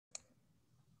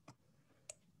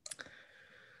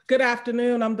Good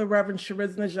afternoon. I'm the Reverend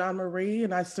Charisma Jean-Marie,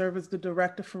 and I serve as the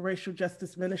Director for Racial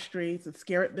Justice Ministries at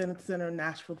Scarritt Bennett Center in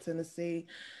Nashville, Tennessee.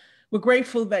 We're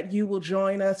grateful that you will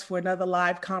join us for another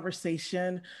live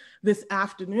conversation this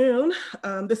afternoon.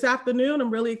 I'm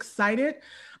really excited.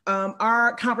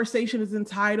 Our conversation is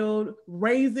entitled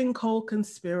Raising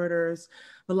Co-Conspirators,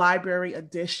 the Library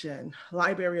Edition.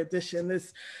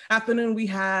 This afternoon, we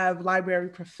have library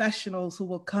professionals who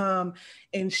will come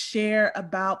and share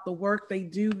about the work they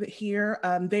do here,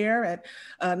 there at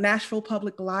Nashville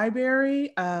Public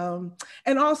Library, and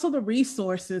also the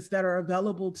resources that are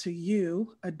available to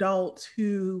you, adults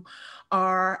who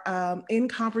are in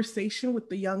conversation with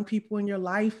the young people in your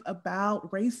life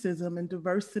about racism and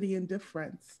diversity and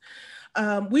difference.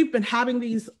 We've been having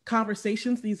these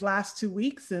conversations these last 2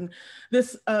 weeks, and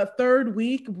this third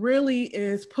week really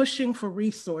is pushing for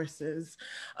resources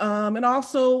and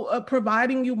also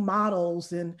providing you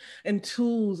models and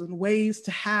tools and ways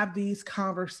to have these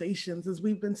conversations. As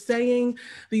we've been saying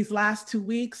these last 2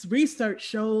 weeks, research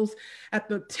shows at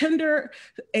the tender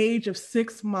age of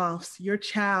 6 months, your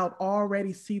child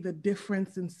already see the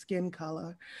difference in skin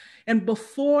color. And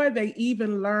before they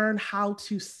even learn how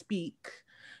to speak,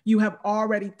 you have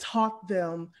already taught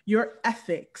them your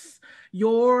ethics,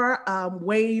 your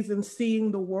ways in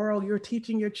seeing the world. You're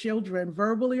teaching your children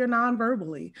verbally or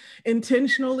non-verbally,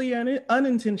 intentionally and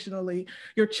unintentionally.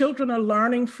 Your children are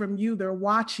learning from you. They're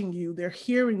watching you. They're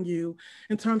hearing you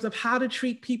in terms of how to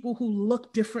treat people who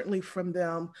look differently from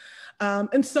them.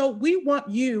 And so we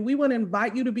want to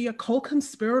invite you to be a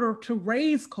co-conspirator, to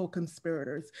raise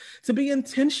co-conspirators, to be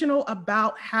intentional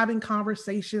about having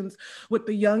conversations with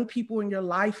the young people in your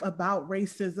life about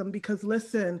racism, because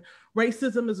listen,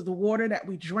 racism is the water that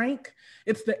we drink.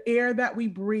 It's the air that we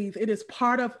breathe. It is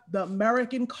part of the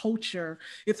American culture.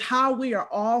 It's how we are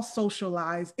all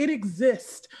socialized. It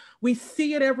exists. We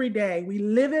see it every day. We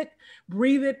live it,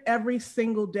 breathe it every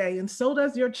single day. And so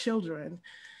does your children.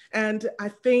 And I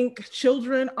think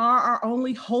children are our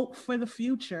only hope for the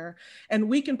future. And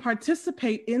we can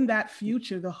participate in that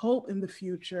future, the hope in the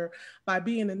future, by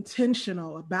being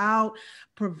intentional about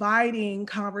providing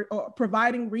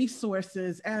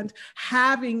resources and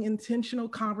having intentional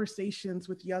conversations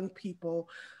with young people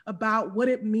about what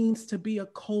it means to be a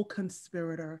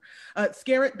co-conspirator. At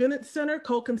Scarritt Bennett Center,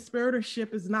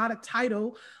 co-conspiratorship is not a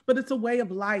title, but it's a way of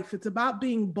life. It's about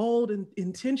being bold and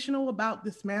intentional about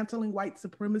dismantling white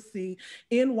supremacy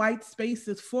in white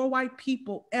spaces for white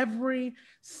people every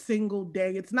single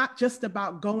day. It's not just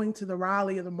about going to the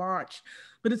rally or the march,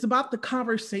 but it's about the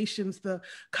conversations, the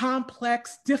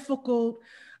complex, difficult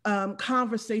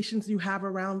conversations you have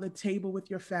around the table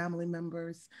with your family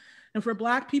members. And for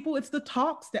Black people, it's the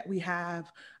talks that we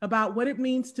have about what it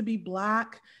means to be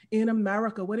Black in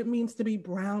America, what it means to be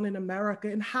brown in America,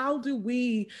 and how do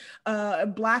we,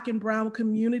 Black and brown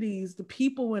communities, the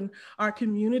people in our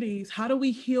communities, how do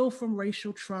we heal from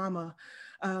racial trauma?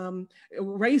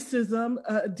 Racism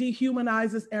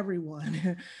dehumanizes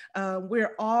everyone.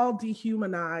 We're all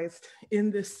dehumanized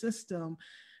in this system.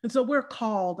 And so we're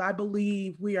called, I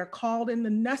believe, we are called in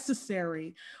the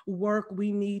necessary work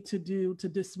we need to do to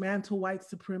dismantle white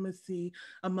supremacy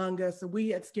among us. And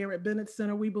we at Scarritt Bennett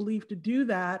Center, we believe to do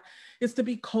that is to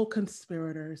be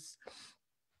co-conspirators.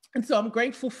 And so I'm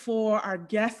grateful for our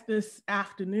guests this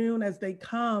afternoon as they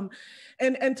come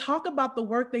and talk about the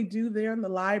work they do there in the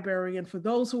library. And for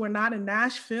those who are not in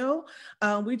Nashville,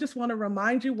 we just want to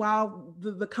remind you, while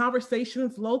the conversation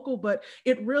is local, but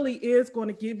it really is going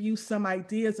to give you some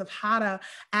ideas of how to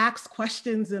ask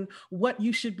questions and what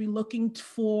you should be looking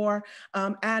for,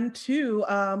 and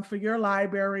for your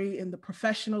library and the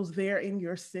professionals there in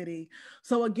your city.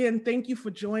 So again, thank you for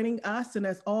joining us. And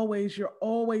as always, you're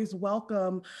always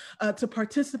welcome to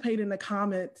participate in the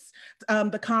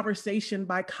conversation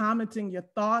by commenting your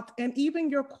thoughts and even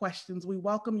your questions. We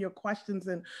welcome your questions,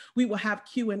 and we will have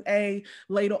Q&A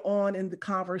later on in the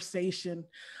conversation.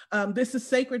 This is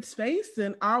sacred space,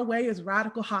 and our way is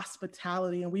radical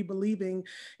hospitality, and we believe in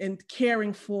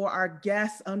caring for our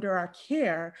guests under our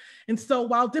care. And so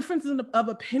while differences of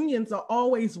opinions are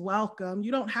always welcome,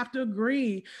 you don't have to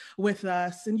agree with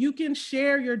us, and you can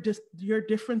share your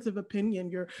difference of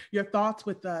opinion, your thoughts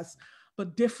with us.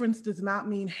 But difference does not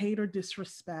mean hate or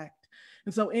disrespect.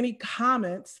 And so any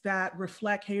comments that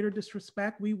reflect hate or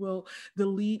disrespect, we will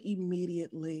delete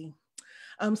immediately.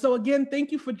 So again,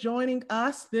 thank you for joining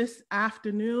us this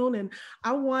afternoon. And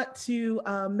I want to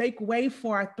make way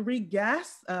for our three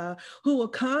guests who will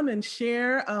come and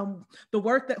share the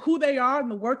work who they are and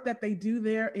the work that they do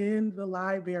there in the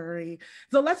library.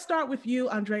 So let's start with you,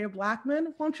 Andrea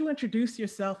Blackman. Why don't you introduce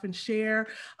yourself and share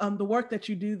the work that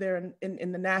you do there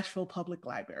in the Nashville Public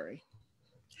Library?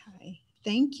 Hi.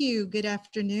 Thank you. Good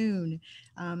afternoon.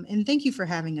 And thank you for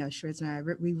having us,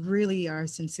 Shrizna. We really are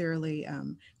sincerely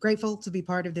grateful to be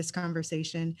part of this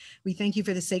conversation. We thank you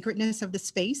for the sacredness of the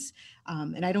space.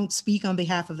 And I don't speak on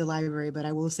behalf of the library, but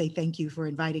I will say thank you for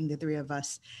inviting the three of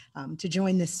us to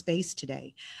join this space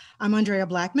today. I'm Andrea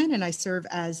Blackman, and I serve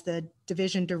as the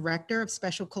Division Director of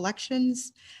Special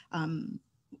Collections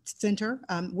Center,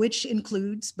 which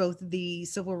includes both the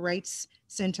Civil Rights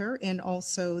Center and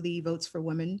also the Votes for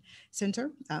Women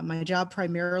Center. My job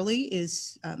primarily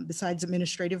is, besides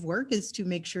administrative work, is to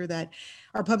make sure that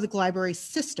our public library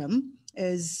system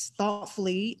is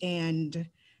thoughtfully and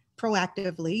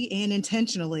proactively and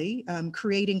intentionally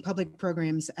creating public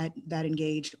programs that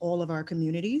engage all of our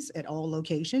communities at all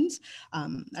locations.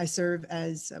 I serve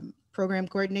as program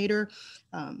coordinator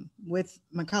with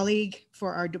my colleague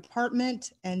for our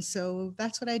department. And so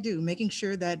that's what I do, making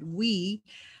sure that we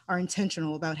are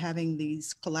intentional about having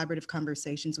these collaborative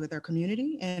conversations with our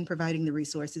community and providing the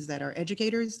resources that our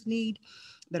educators need,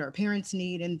 that our parents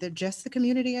need, and just the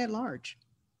community at large.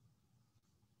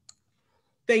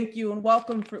 Thank you and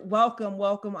welcome,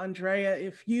 Andrea.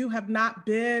 If you have not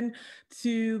been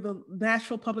to the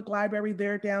Nashville Public Library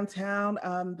there downtown,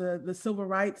 the Civil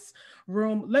Rights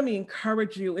Room, let me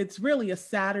encourage you. It's really a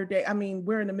Saturday. I mean,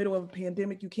 we're in the middle of a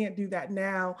pandemic. You can't do that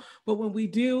now. But when we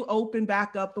do open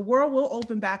back up, the world will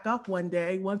open back up one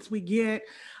day once we get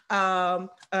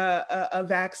a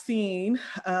vaccine.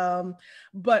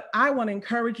 But I want to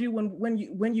encourage you when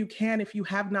you can, if you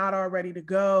have not already, to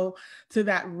go to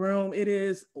that room. It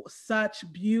is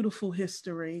such beautiful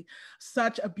history,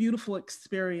 such a beautiful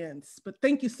experience. But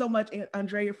thank you so much,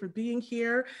 Andrea, for being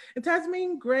here. And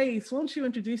Tasmin Grace, won't you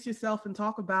introduce yourself and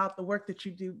talk about the work that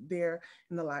you do there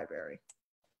in the library?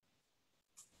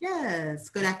 Yes,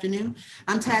 good afternoon.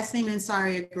 I'm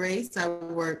Tasmin Grace. I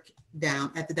work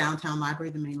down at the downtown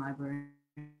library, the main library.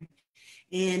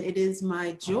 And it is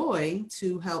my joy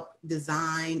to help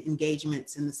design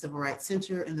engagements in the Civil Rights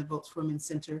Center and the Votes for Women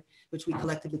Center, which we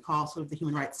collectively call sort of the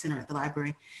Human Rights Center at the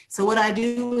library. So what I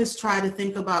do is try to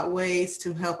think about ways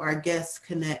to help our guests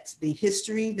connect the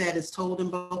history that is told in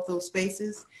both those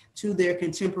spaces to their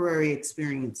contemporary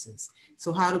experiences.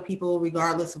 So how do people,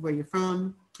 regardless of where you're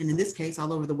from, and in this case,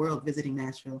 all over the world visiting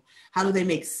Nashville, how do they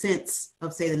make sense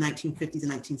of, say, the 1950s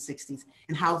and 1960s?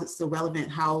 And how is it still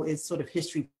relevant? How is sort of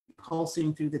history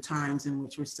pulsing through the times in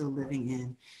which we're still living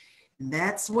in? And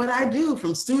that's what I do,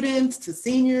 from students to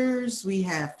seniors. We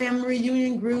have family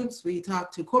reunion groups. We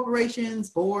talk to corporations,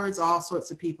 boards, all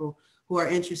sorts of people who are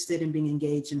interested in being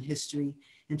engaged in history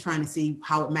and trying to see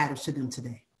how it matters to them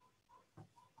today.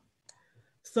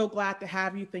 So glad to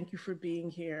have you. Thank you for being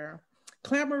here.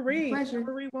 Claire Marie,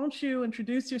 won't you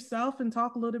introduce yourself and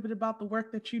talk a little bit about the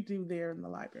work that you do there in the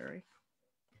library?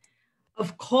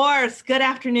 Of course. Good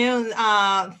afternoon.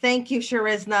 Thank you,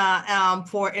 Shrizna,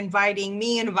 for inviting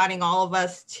me and inviting all of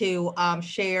us to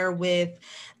share with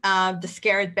the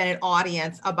Scarritt Bennett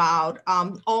audience about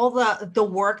all the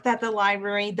work that the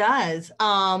library does.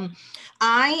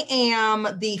 I am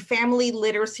the Family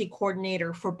Literacy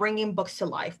Coordinator for Bringing Books to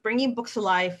Life. Bringing Books to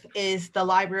Life is the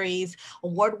library's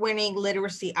award-winning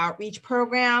literacy outreach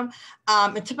program.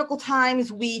 In typical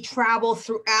times, we travel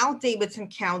throughout Davidson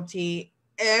County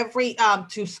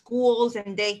to schools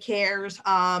and daycares,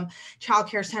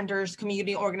 childcare centers,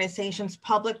 community organizations,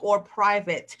 public or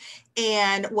private.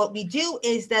 And what we do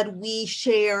is that we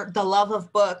share the love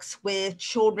of books with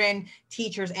children,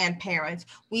 teachers, and parents.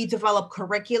 We develop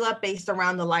curricula based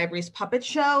around the library's puppet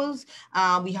shows.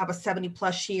 We have a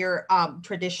 70+ year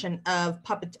tradition of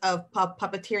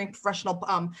puppeteering,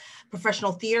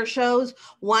 professional theater shows.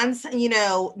 Once,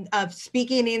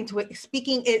 speaking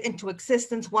it into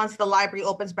existence, once the library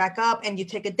opens back up and you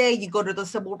take a day, you go to the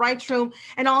Civil Rights Room.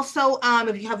 And also,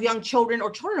 if you have young children or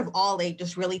children of all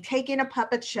ages, really take in a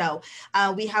puppet show.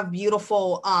 We have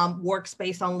beautiful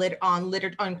workspace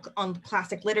on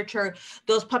classic literature.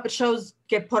 Those puppet shows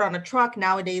get put on a truck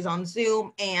nowadays on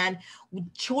Zoom, and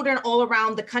children all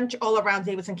around the country, all around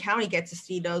Davidson County get to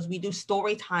see those. We do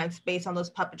story times based on those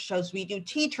puppet shows. We do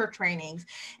teacher trainings.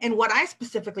 And what I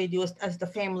specifically do as the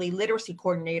Family Literacy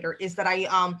Coordinator is that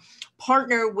I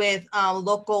partner with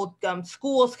local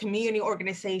schools, community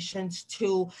organizations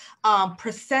to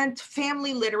present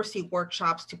family literacy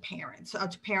workshops to parents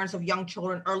of young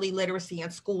children, early literacy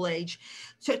and school age,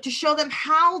 to show them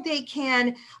how they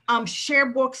can share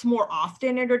books more often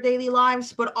in their daily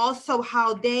lives, but also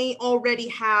how they already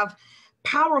have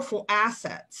powerful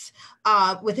assets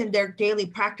within their daily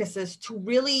practices to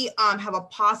really have a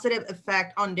positive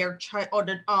effect on their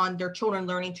children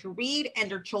learning to read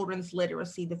and their children's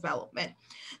literacy development.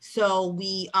 So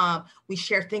we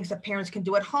share things that parents can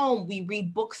do at home. We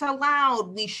read books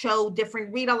aloud. We show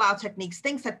different read aloud techniques,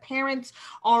 things that parents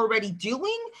are already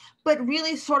doing, but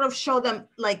really sort of show them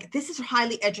like, this is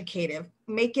highly educative,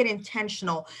 make it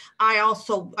intentional. I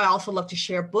also love to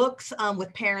share books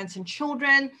with parents and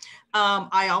children.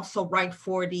 I also write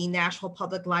for the Nashville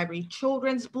Public Library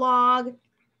children's blog.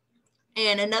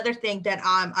 And another thing that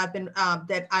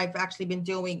I've actually been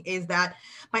doing is that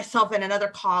myself and another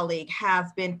colleague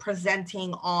have been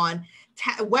presenting on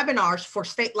webinars for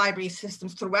state library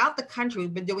systems throughout the country.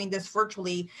 We've been doing this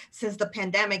virtually since the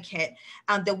pandemic hit,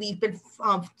 that we've been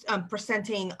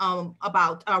presenting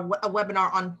about a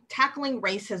webinar on tackling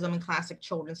racism in classic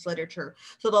children's literature.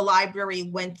 So the library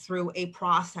went through a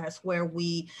process where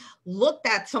we looked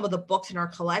at some of the books in our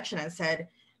collection and said,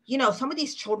 you know, some of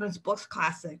these children's books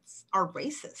classics are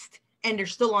racist and they're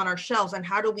still on our shelves. And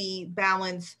how do we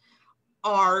balance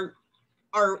our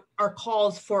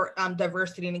calls for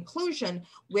diversity and inclusion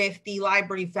with the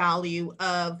library value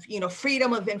of, you know,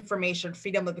 freedom of information,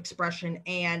 freedom of expression,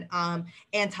 and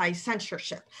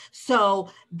anti-censorship. So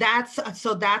that's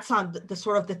on the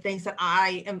sort of the things that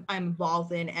I'm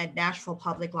involved in at Nashville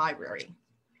Public Library.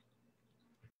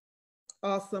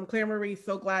 Awesome. Claire Marie,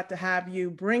 so glad to have you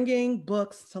bringing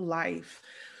books to life.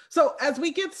 So as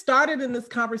we get started in this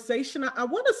conversation, I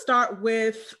want to start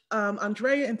with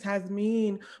Andrea and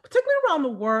Tasmin, particularly around the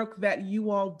work that you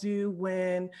all do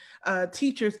when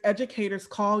teachers, educators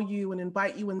call you and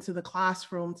invite you into the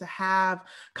classroom to have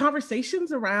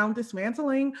conversations around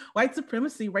dismantling white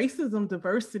supremacy, racism,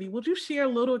 diversity. Would you share a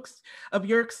little of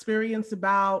your experience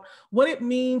about what it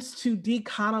means to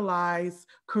decolonize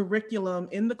curriculum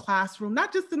in the classroom,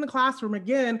 not just in the classroom?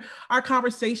 Again, our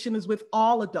conversation is with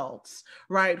all adults,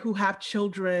 right, who have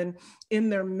children in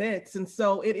their midst. And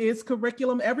so it is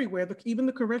curriculum everywhere, even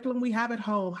the curriculum we have at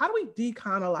home. How do we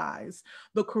decolonize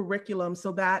the curriculum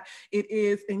so that it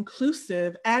is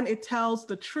inclusive and it tells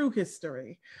the true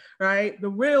history, right? The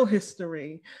real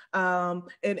history, and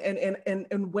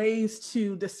ways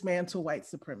to dismantle white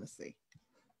supremacy?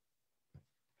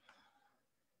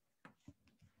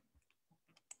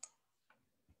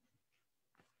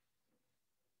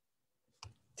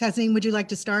 Tasneem, would you like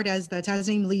to start, as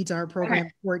Tasneem leads our program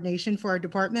coordination for our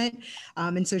department?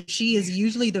 And so she is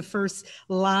usually the first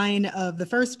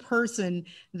person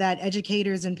that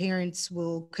educators and parents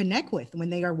will connect with when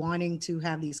they are wanting to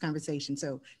have these conversations.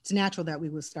 So it's natural that we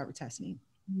will start with Tasneem.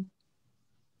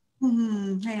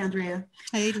 Hey, Andrea.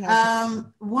 Hey,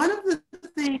 Tasneem. One of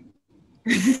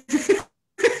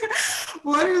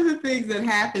the things that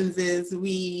happens is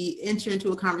we enter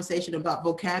into a conversation about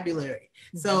vocabulary.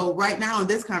 So right now in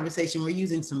this conversation, we're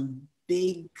using some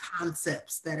big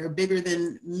concepts that are bigger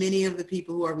than many of the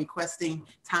people who are requesting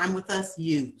time with us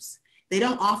use. They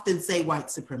don't often say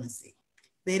white supremacy.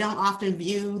 They don't often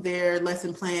view their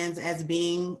lesson plans as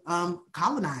being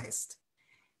colonized.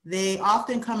 They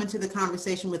often come into the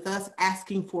conversation with us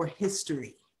asking for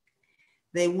history.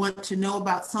 They want to know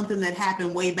about something that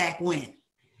happened way back when.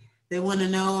 They want to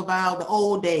know about the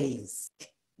old days.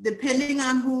 Depending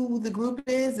on who the group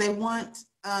is, they want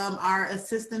our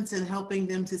assistance in helping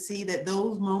them to see that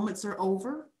those moments are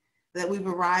over, that we've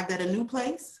arrived at a new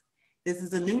place. This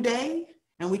is a new day,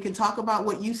 and we can talk about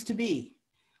what used to be.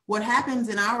 What happens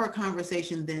in our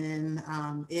conversation then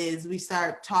is we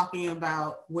start talking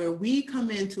about where we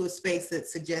come into a space that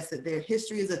suggests that their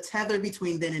history is a tether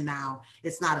between then and now.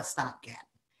 It's not a stopgap.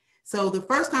 So the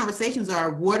first conversations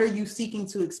are, what are you seeking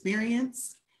to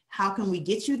experience? How can we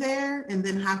get you there? And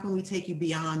then how can we take you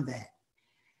beyond that?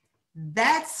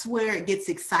 That's where it gets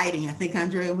exciting. I think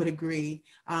Andrea would agree,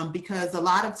 because a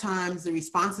lot of times the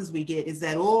responses we get is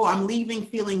that, oh, I'm leaving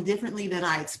feeling differently than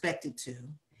I expected to.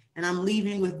 And I'm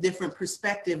leaving with different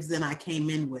perspectives than I came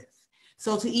in with.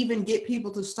 So to even get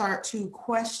people to start to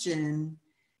question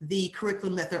the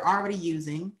curriculum that they're already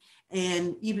using,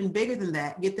 and even bigger than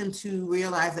that, get them to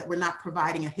realize that we're not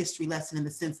providing a history lesson in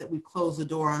the sense that we've closed the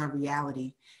door on a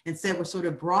reality. Instead, we're sort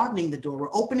of broadening the door.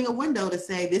 We're opening a window to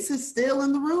say, this is still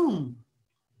in the room.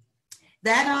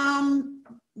 That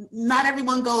not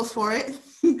everyone goes for it.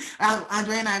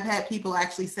 Andrea and I have had people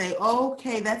actually say, oh,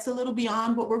 okay, that's a little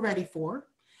beyond what we're ready for.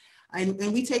 And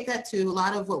we take that too. A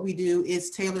lot of what we do is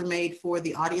tailor-made for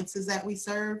the audiences that we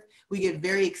serve. We get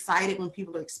very excited when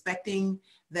people are expecting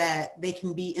that they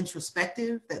can be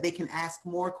introspective, that they can ask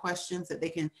more questions, that they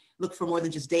can look for more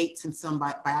than just dates and some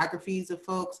biographies of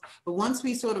folks. But once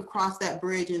we sort of cross that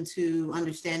bridge into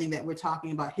understanding that we're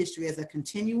talking about history as a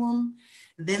continuum,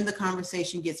 then the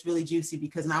conversation gets really juicy,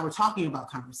 because now we're talking about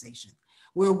conversation.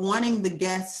 We're wanting the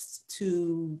guests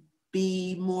to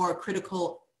be more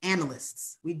critical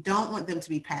analysts. We don't want them to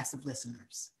be passive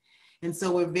listeners. And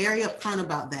so we're very upfront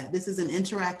about that. This is an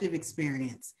interactive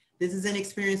experience. This is an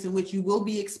experience in which you will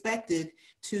be expected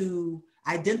to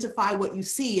identify what you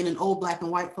see in an old black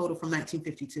and white photo from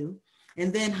 1952.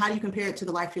 And then how do you compare it to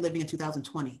the life you're living in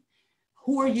 2020?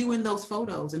 Who are you in those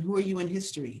photos, and who are you in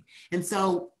history? And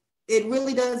so it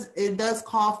really does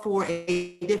call for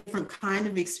a different kind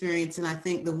of experience. And I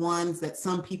think the ones that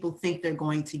some people think they're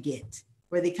going to get,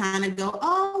 where they kind of go,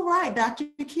 oh, right, Dr.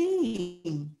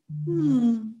 King.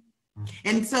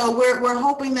 And so we're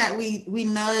hoping that we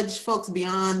nudge folks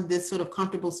beyond this sort of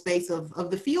comfortable space of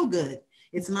the feel good.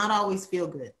 It's not always feel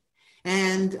good.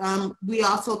 And we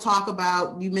also talk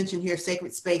about, you mentioned here,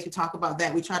 sacred space. We talk about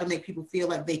that. We try to make people feel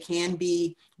like they can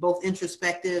be both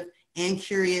introspective and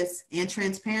curious and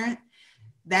transparent.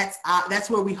 That's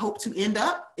where we hope to end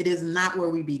up. It is not where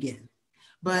we begin.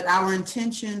 But our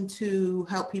intention to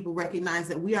help people recognize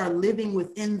that we are living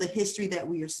within the history that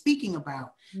we are speaking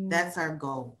about. That's our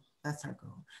goal. That's our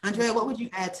goal. Andrea, what would you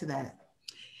add to that?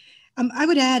 I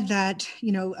would add that,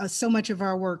 so much of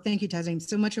our work, thank you, Tasneem,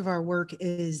 so much of our work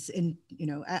is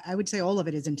I would say all of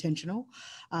it is intentional.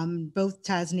 Both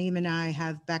Tasneem and I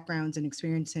have backgrounds and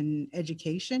experience in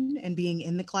education and being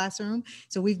in the classroom.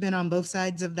 So we've been on both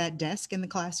sides of that desk in the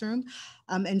classroom.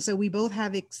 And so we both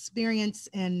have experience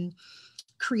in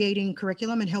creating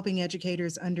curriculum and helping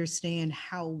educators understand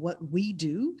how what we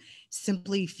do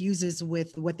simply fuses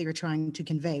with what they're trying to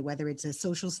convey, whether it's a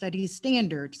social studies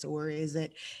standards or is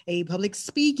it a public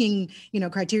speaking,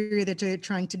 criteria that they're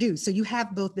trying to do. So you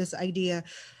have both this idea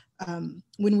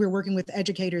when we're working with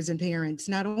educators and parents,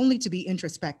 not only to be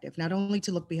introspective, not only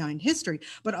to look behind history,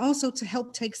 but also to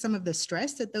help take some of the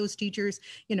stress that those teachers,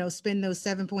 spend those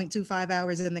 7.25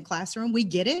 hours in the classroom. We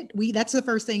get it. That's the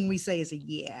first thing we say is,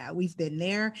 yeah, we've been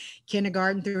there,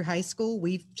 kindergarten through high school.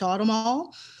 We've taught them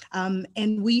all.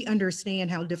 And we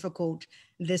understand how difficult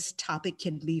this topic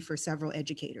can be for several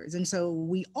educators. And so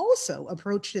we also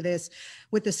approach to this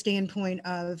with the standpoint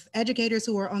of educators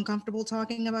who are uncomfortable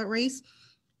talking about race.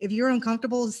 If you're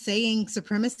uncomfortable saying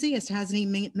supremacy, as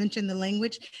Tasneem mentioned the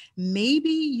language,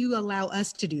 maybe you allow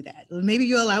us to do that. Maybe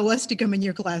you allow us to come in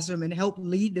your classroom and help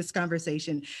lead this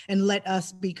conversation and let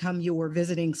us become your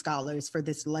visiting scholars for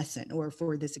this lesson or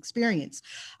for this experience.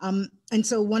 And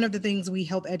so one of the things we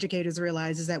help educators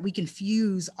realize is that we can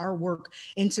fuse our work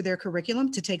into their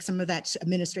curriculum to take some of that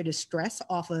administrative stress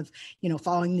off of,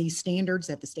 following these standards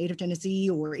that the state of Tennessee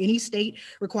or any state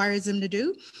requires them to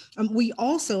do. We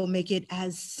also make it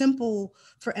as simple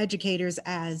for educators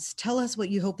as tell us what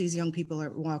you hope these young people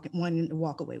are wanting to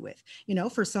walk away with.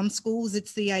 For some schools,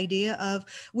 it's the idea of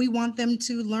we want them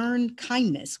to learn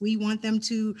kindness. We want them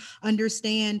to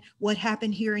understand what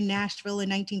happened here in Nashville in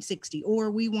 1960,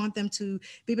 or we want them to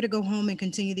be able to go home and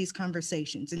continue these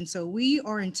conversations. And so we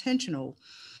are intentional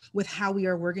with how we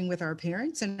are working with our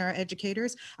parents and our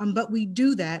educators, but we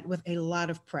do that with a lot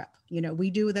of prep. We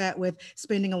do that with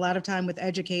spending a lot of time with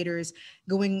educators,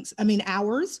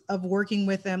 hours of working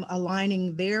with them,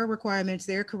 aligning their requirements,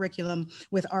 their curriculum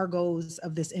with our goals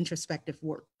of this introspective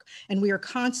work. And we are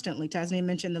constantly, Tasneem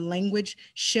mentioned the language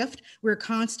shift, we're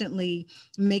constantly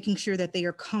making sure that they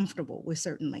are comfortable with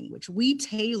certain language. We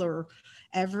tailor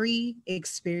every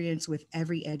experience with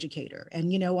every educator.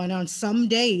 And, and on some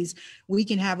days, we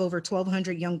can have over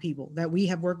 1,200 young people that we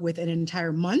have worked with an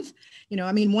entire month.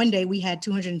 One day we had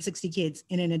 260 kids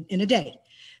in a day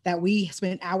that we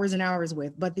spent hours and hours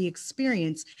with, but the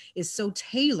experience is so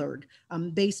tailored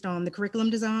based on the curriculum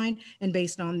design and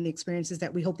based on the experiences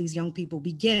that we hope these young people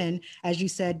begin, as you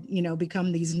said,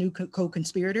 become these new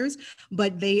co-conspirators,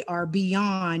 but they are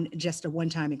beyond just a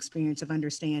one-time experience of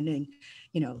understanding,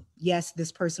 yes,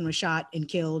 this person was shot and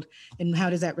killed, and how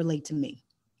does that relate to me?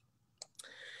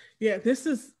 Yeah, this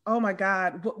is, oh my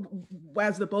God.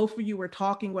 As the both of you were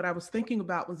talking, what I was thinking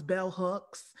about was Bell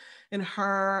Hooks and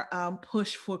her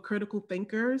push for critical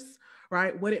thinkers,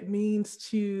 right? What it means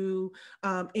to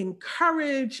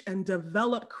encourage and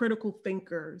develop critical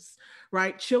thinkers,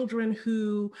 right? Children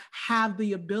who have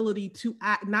the ability to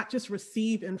not just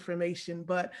receive information,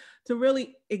 but to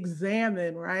really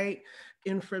examine, right?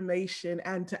 information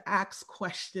and to ask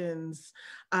questions.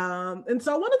 And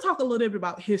so I want to talk a little bit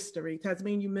about history.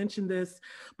 Tasmin, you mentioned this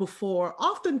before.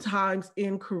 Oftentimes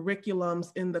in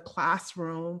curriculums in the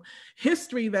classroom,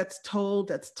 history that's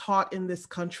taught in this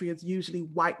country is usually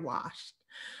whitewashed.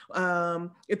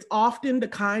 It's often the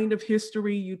kind of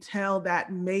history you tell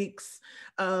that makes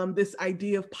this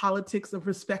idea of politics of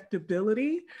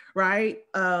respectability, right?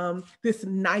 This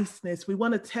niceness. We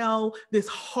want to tell this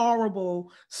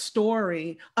horrible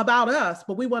story about us,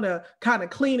 but we want to kind of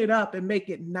clean it up and make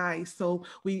it nice. So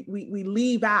we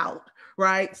leave out,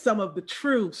 right, some of the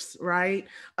truths, right?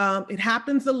 It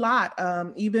happens a lot.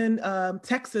 Even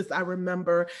Texas, I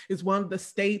remember, is one of the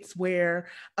states where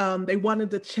they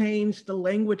wanted to change the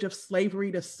language of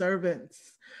slavery to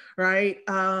servants, right?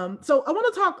 So I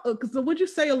want to talk, so would you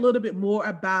say a little bit more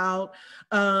about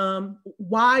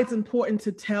why it's important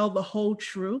to tell the whole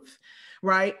truth,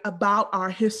 right, about our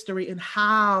history and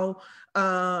how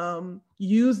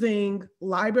using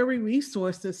library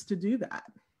resources to do that?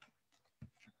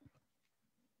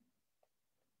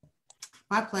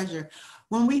 My pleasure.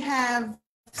 When we have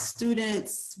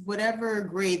students, whatever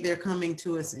grade they're coming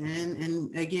to us in,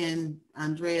 and again,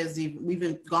 Andrea's,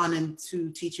 we've gone into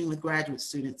teaching with graduate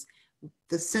students,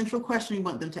 the central question we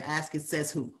want them to ask is,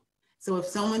 says who? So if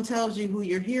someone tells you who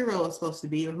your hero is supposed to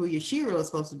be or who your shero is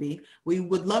supposed to be, we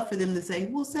would love for them to say,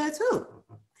 well, says who?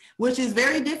 Which is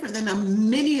very different than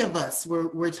many of us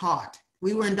were taught.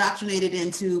 We were indoctrinated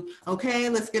into, okay,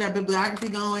 let's get our bibliography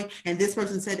going, and this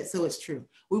person said it, so it's true.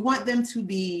 We want them to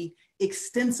be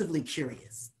extensively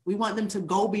curious. We want them to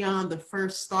go beyond the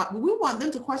first thought. We want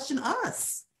them to question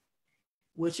us,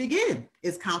 which again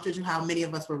is counter to how many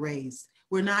of us were raised.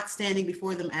 We're not standing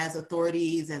before them as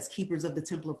authorities, as keepers of the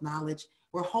temple of knowledge.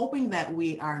 We're hoping that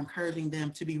we are encouraging them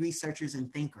to be researchers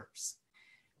and thinkers.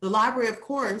 The library, of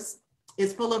course,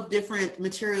 is full of different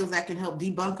materials that can help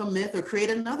debunk a myth or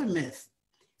create another myth.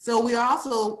 So we are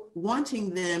also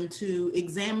wanting them to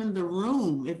examine the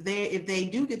room. If they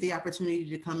do get the opportunity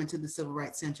to come into the Civil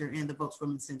Rights Center and the Votes for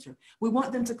Women Center, we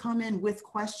want them to come in with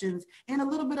questions and a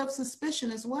little bit of suspicion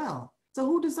as well. So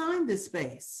who designed this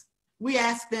space? We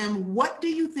ask them, what do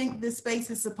you think this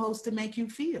space is supposed to make you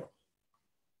feel?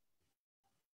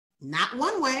 Not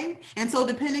one way. And so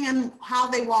depending on how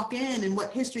they walk in and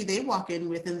what history they walk in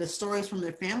with and the stories from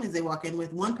their families they walk in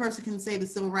with, one person can say the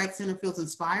Civil Rights Center feels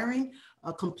inspiring.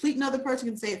 A complete another person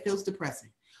can say it feels depressing.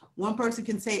 One person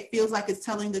can say it feels like it's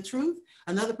telling the truth.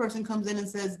 Another person comes in and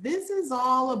says, this is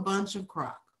all a bunch of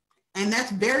crock. And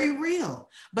that's very real.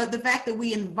 But the fact that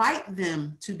we invite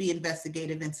them to be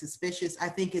investigative and suspicious, I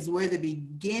think, is where the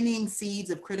beginning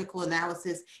seeds of critical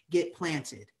analysis get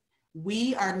planted.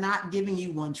 We are not giving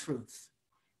you one truth.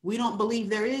 We don't believe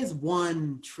there is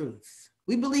one truth.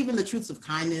 We believe in the truths of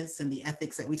kindness and the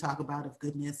ethics that we talk about of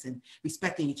goodness and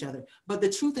respecting each other. But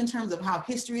the truth in terms of how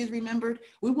history is remembered,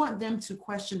 we want them to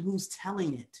question who's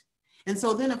telling it. And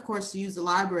so then, of course, to use the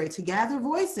library to gather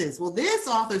voices. Well, this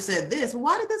author said this. Well,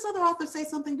 why did this other author say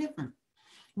something different?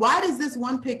 Why does this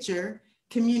one picture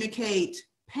communicate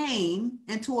pain,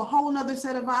 and to a whole nother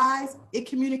set of eyes, it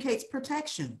communicates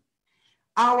protection?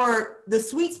 The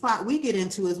sweet spot we get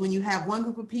into is when you have one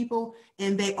group of people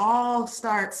and they all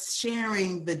start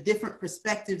sharing the different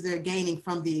perspectives they're gaining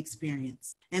from the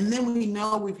experience. And then we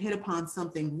know we've hit upon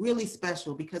something really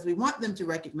special, because we want them to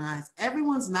recognize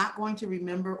everyone's not going to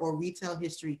remember or retell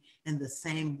history in the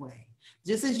same way.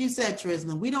 Just as you said,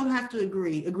 Trisna, we don't have to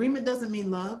agree. Agreement doesn't mean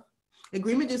love.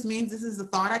 Agreement just means this is the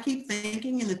thought I keep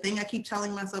thinking and the thing I keep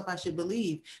telling myself I should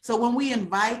believe. So when we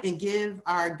invite and give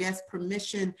our guests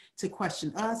permission to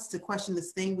question us, to question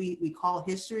this thing we call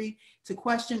history, to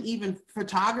question even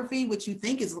photography, which you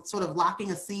think is sort of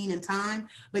locking a scene in time,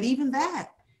 but even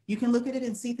that, you can look at it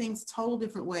and see things total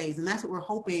different ways. And that's what we're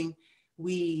hoping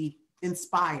we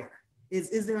inspire.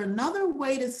 Is there another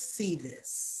way to see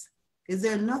this? Is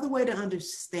there another way to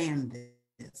understand this?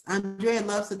 Andrea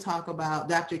loves to talk about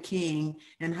Dr. King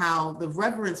and how the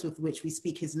reverence with which we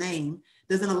speak his name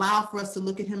doesn't allow for us to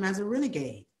look at him as a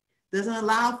renegade, doesn't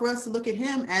allow for us to look at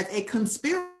him as a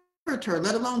conspirator,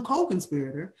 let alone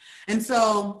co-conspirator. And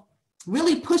so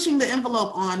really pushing the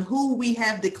envelope on who we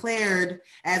have declared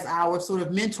as our sort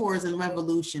of mentors in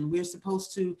revolution. We're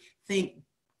supposed to think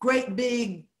great,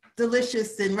 big,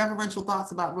 delicious and reverential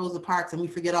thoughts about Rosa Parks, and we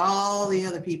forget all the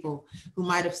other people who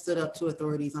might have stood up to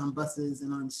authorities on buses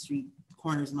and on street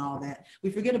corners and all that. We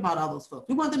forget about all those folks.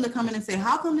 We want them to come in and say,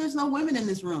 how come there's no women in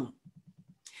this room?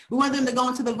 We want them to go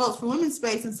into the Votes for Women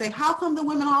space and say, how come the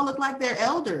women all look like they're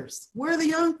elders? Where are the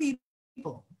young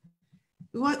people?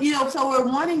 We want, so we're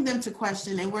wanting them to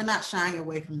question, and we're not shying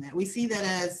away from that. We see that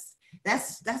as,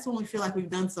 that's when we feel like we've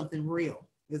done something real.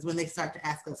 is when they start to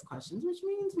ask us questions, which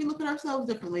means we look at ourselves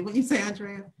differently. What do you say,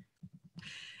 Andrea?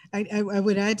 I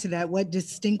would add to that, what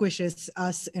distinguishes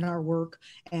us in our work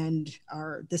and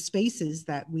the spaces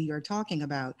that we are talking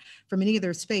about from any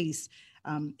other space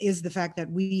is the fact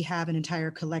that we have an entire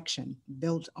collection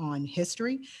built on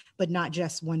history, but not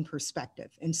just one perspective.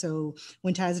 And so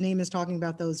when Tasneem is talking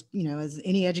about those, as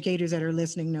any educators that are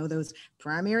listening know, those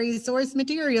primary source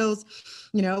materials,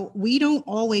 we don't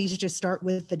always just start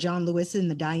with the John Lewis and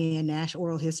the Diane Nash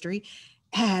oral history.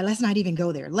 Let's not even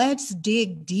go there. Let's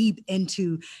dig deep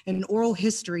into an oral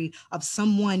history of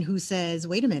someone who says,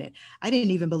 wait a minute, I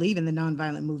didn't even believe in the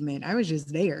nonviolent movement. I was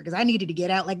just there because I needed to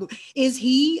get out. Like, is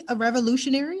he a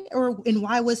revolutionary, and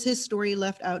why was his story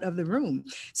left out of the room?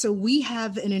 So we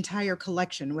have an entire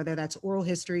collection, whether that's oral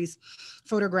histories,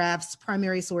 photographs,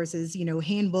 primary sources,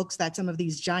 handbooks that some of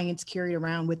these giants carried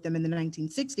around with them in the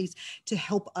 1960s to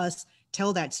help us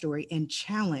tell that story and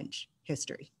challenge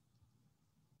history.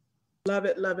 Love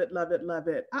it, love it, love it, love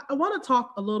it. I want to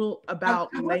talk a little about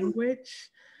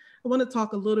language. I want to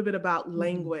talk a little bit about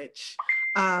language.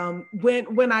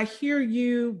 When I hear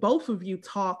you, both of you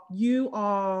talk, you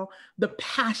all, the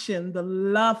passion, the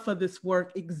love for this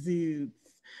work exudes.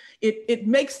 It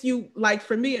makes you, like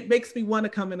for me, it makes me want to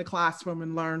come in the classroom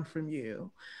and learn from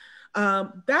you.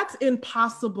 That's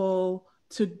impossible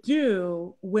to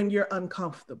do when you're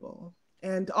uncomfortable.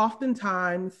 And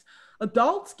oftentimes,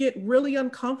 adults get really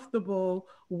uncomfortable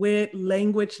with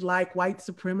language like white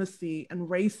supremacy and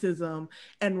racism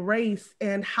and race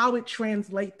and how it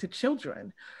translates to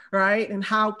children, right? And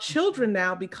how children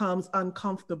now becomes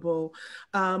uncomfortable.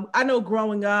 I know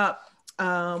growing up,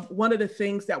 one of the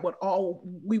things that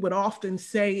we would often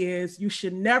say is you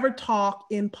should never talk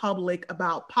in public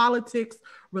about politics,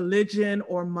 religion,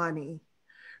 or money,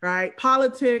 right?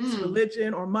 Politics,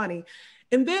 religion, or money.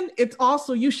 And then it's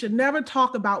also, you should never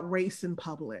talk about race in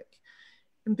public.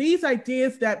 And these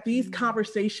ideas that these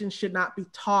conversations should not be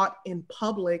taught in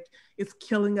public is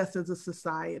killing us as a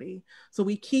society. So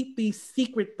we keep these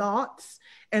secret thoughts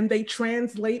and they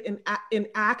translate in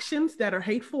actions that are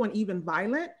hateful and even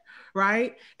violent,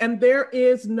 right? And there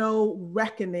is no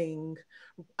reckoning,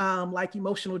 like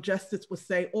emotional justice would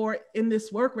say, or in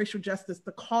this work, racial justice,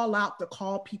 to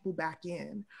call people back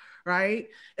in, right?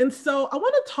 And so I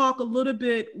want to talk a little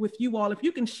bit with you all, if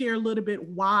you can share a little bit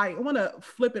why. I want to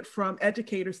flip it from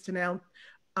educators to now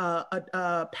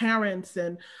parents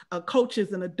and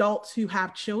coaches and adults who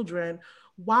have children.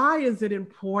 Why is it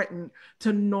important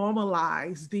to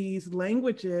normalize these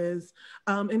languages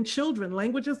in children,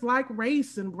 languages like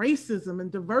race and racism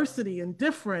and diversity and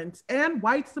difference and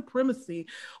white supremacy?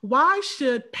 Why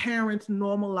should parents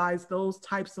normalize those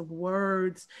types of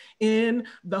words in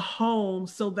the home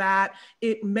so that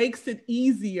it makes it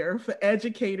easier for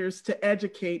educators to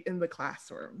educate in the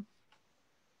classroom?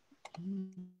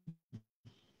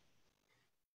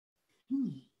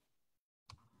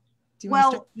 Do you want to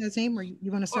start with his name, or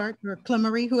you want to start, or Clem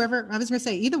Marie, whoever? I was going to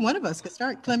say either one of us could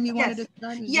start. Clem, you wanted to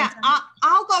start? Yeah,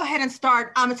 I'll go ahead and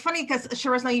start. It's funny because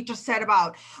Sharizna, you just said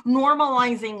about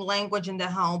normalizing language in the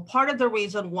home. Part of the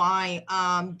reason why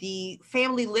the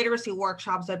family literacy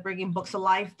workshops that Bringing Books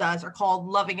Alive does are called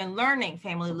Loving and Learning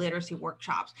Family Literacy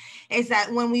Workshops, is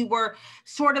that when we were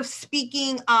sort of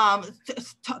speaking,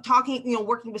 talking,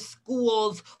 working with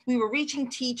schools, we were reaching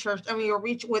teachers, and we were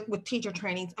reaching with teacher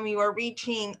trainings, and we were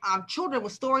reaching children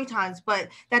with story times, but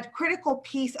that critical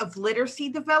piece of literacy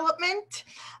development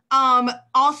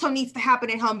also needs to happen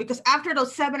at home, because after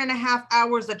those 7.5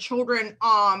 hours, the children,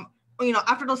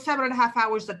 after those 7.5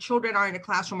 hours, the children are in the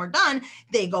classroom are done,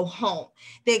 they go home.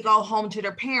 They go home to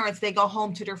their parents, they go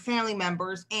home to their family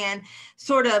members, and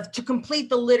sort of to complete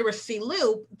the literacy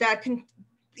loop that can,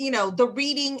 the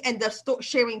reading and the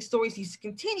sharing stories needs to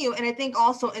continue. And I think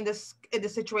also in the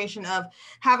situation of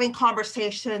having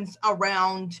conversations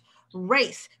around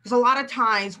race, because a lot of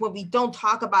times when we don't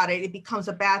talk about it, it becomes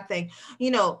a bad thing,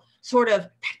 sort of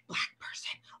that Black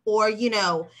person, or,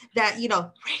 that,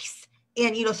 race,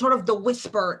 and, sort of the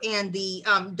whisper and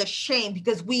the shame,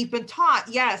 because we've been taught,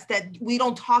 yes, that we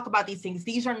don't talk about these things.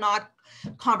 These are not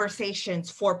conversations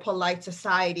for polite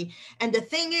society. And the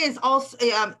thing is also,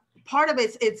 part of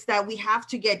it's that we have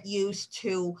to get used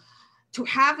to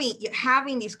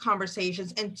having these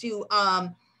conversations and to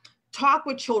talk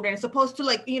with children, as opposed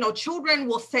to children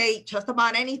will say just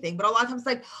about anything, but a lot of times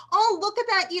oh, look at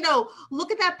that,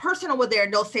 look at that person over there.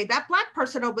 And they'll say that Black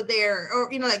person over there, or,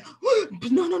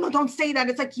 no, don't say that.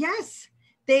 It's like, yes,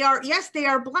 they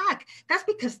are Black. That's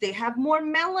because they have more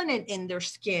melanin in their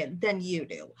skin than you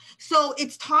do. So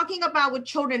it's talking about with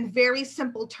children, very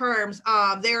simple terms.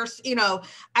 There's,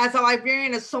 as a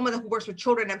librarian, as someone who works with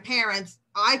children and parents,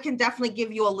 I can definitely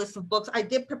give you a list of books. I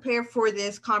did prepare for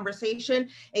this conversation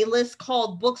a list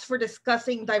called Books for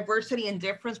Discussing Diversity and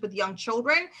Difference with Young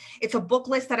Children. It's a book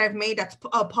list that I've made that's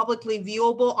publicly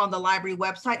viewable on the library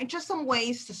website, and just some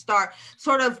ways to start,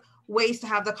 sort of ways to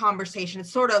have the conversation.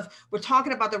 It's sort of, we're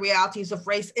talking about the realities of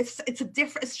race. It's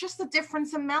just a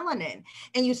difference in melanin.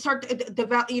 And you start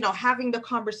develop, having the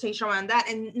conversation around that,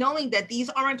 and knowing that these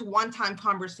aren't one-time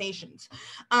conversations.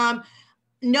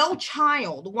 No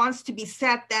child wants to be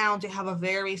sat down to have a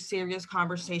very serious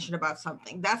conversation about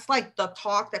something. That's like the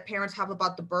talk that parents have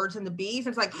about the birds and the bees.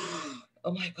 It's like,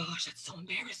 oh my gosh, that's so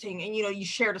embarrassing. And you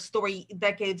shared a story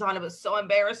decades on, it was so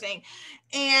embarrassing.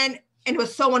 And it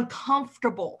was so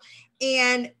uncomfortable.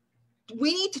 And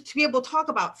we need to be able to talk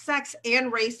about sex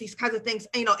and race, these kinds of things,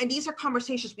 and these are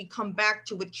conversations we come back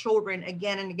to with children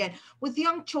again and again. With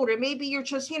young children, maybe you're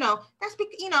just, that's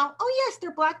because, oh yes,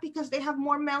 they're Black because they have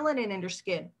more melanin in their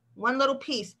skin, one little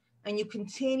piece, and you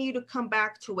continue to come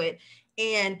back to it.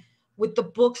 And with the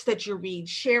books that you read,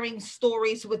 sharing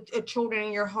stories with children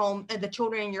in your home, and the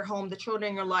children in your home, the children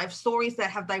in your life, stories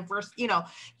that have diverse,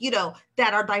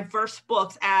 that are diverse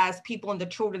books, as people in the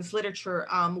children's literature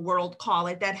world call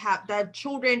it, that have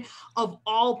children of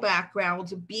all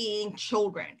backgrounds being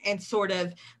children, and sort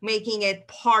of making it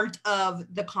part of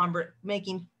the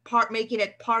making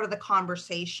it part of the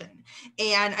conversation.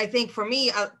 And I think for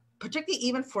me, particularly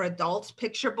even for adults,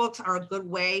 picture books are a good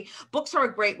way. Books are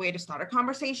a great way to start a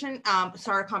conversation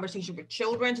with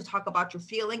children, to talk about your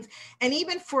feelings. And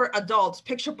even for adults,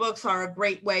 picture books are a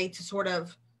great way to sort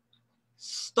of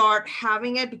start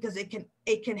having it, because it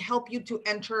can help you to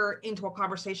enter into a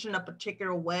conversation in a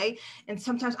particular way. And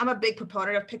sometimes I'm a big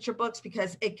proponent of picture books,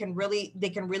 because they can really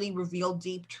reveal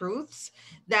deep truths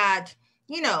that,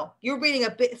 you're reading a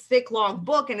bit thick, long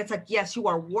book, and it's like, yes, you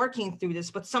are working through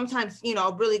this, but sometimes,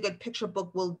 a really good picture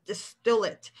book will distill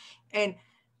it, and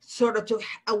sort of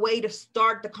a way to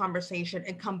start the conversation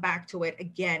and come back to it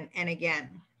again and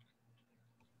again.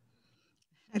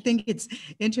 I think it's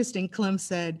interesting. Clem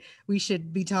said we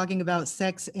should be talking about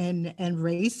sex and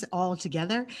race all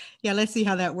together. Yeah, let's see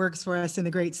how that works for us in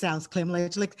the Great South, Clem.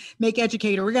 Let's make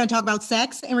educator. We're going to talk about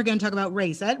sex and we're going to talk about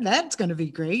race. That's going to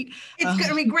be great. It's going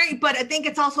to be great, but I think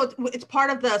it's part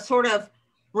of the sort of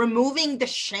removing the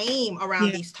shame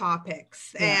around these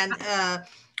topics. Yeah. And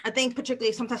I think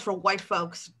particularly sometimes for white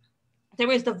folks, there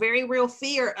is the very real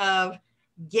fear of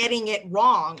getting it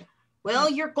wrong.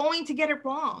 Well, you're going to get it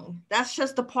wrong. That's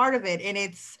just a part of it. And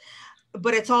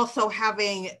but it's also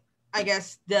having, I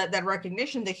guess, that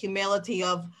recognition, the humility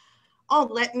of, oh,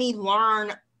 let me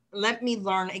learn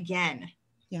again.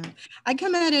 Yeah, I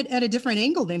come at it at a different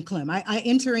angle than Clem. I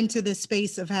enter into this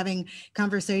space of having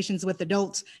conversations with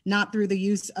adults, not through the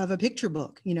use of a picture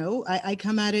book. I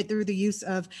come at it through the use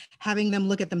of having them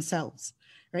look at themselves.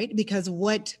 Right? Because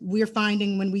what we're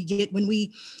finding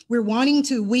we're wanting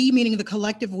to, we meaning the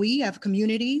collective we have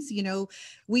communities,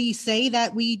 we say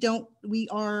that we're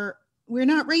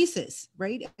not racist,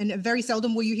 right? And very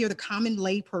seldom will you hear the common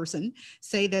lay person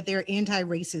say that they're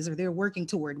anti-racist or they're working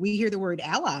toward. We hear the word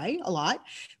ally a lot.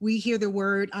 We hear the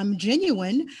word, I'm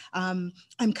genuine, I'm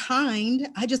kind,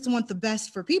 I just want the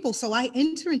best for people. So I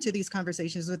enter into these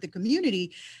conversations with the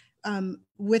community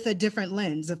with a different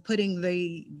lens of putting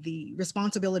the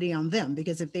responsibility on them,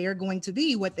 because if they are going to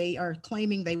be what they are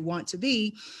claiming they want to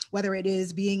be, whether it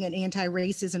is being an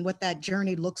anti-racist and what that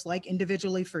journey looks like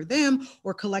individually for them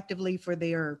or collectively for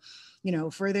their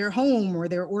home or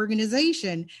their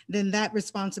organization, then that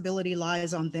responsibility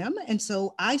lies on them. And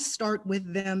so I start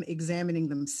with them examining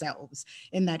themselves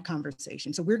in that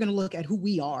conversation. So we're going to look at who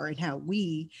we are and how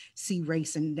we see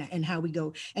race and how we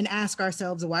go and ask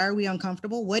ourselves, why are we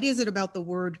uncomfortable? What is it about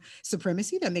the word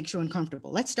supremacy that makes you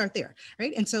uncomfortable? Let's start there,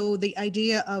 right? And so the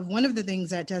idea of one of the things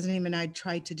that Tasneem and I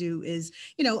tried to do is,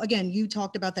 again, you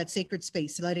talked about that sacred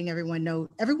space, letting everyone know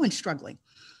everyone's struggling.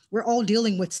 We're all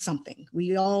dealing with something.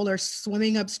 We all are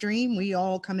swimming upstream. We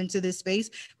all come into this space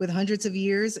with hundreds of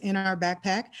years in our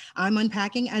backpack. I'm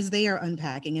unpacking as they are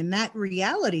unpacking. And that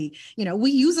reality,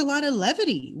 we use a lot of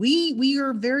levity. We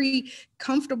are very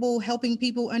comfortable helping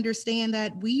people understand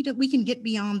that we can get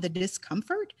beyond the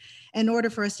discomfort. In order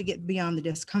for us to get beyond the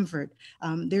discomfort,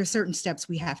 there are certain steps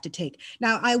we have to take.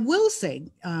 Now, I will say,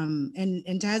 and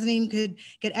Tasneem could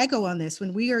echo on this,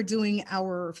 when we are doing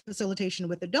our facilitation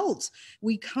with adults,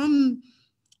 we come,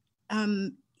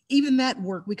 even that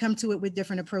work, we come to it with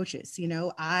different approaches.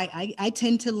 I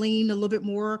tend to lean a little bit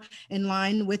more in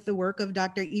line with the work of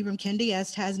Dr. Ibram Kendi,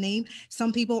 as Tasneem.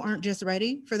 Some people aren't just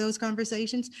ready for those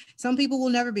conversations. Some people will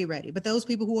never be ready, but those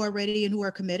people who are ready and who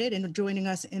are committed and joining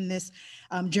us in this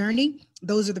journey,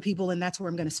 those are the people, and that's where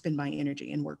I'm going to spend my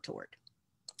energy and work toward.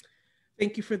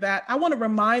 Thank you for that. I want to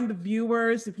remind the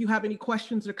viewers, if you have any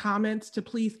questions or comments, to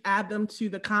please add them to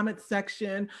the comment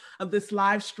section of this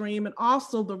live stream. And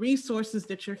also the resources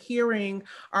that you're hearing,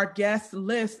 our guest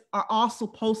list, are also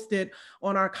posted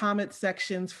on our comment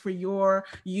sections for your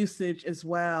usage as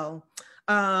well.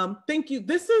 Thank you.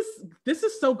 This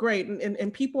is so great.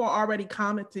 And people are already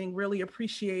commenting, really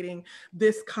appreciating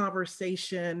this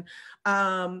conversation.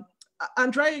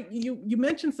 Andrea, you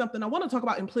mentioned something. I want to talk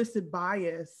about implicit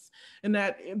bias, and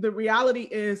that the reality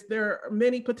is there are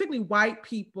many, particularly white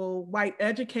people, white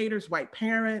educators, white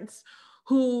parents,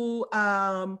 who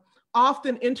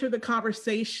often enter the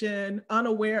conversation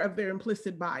unaware of their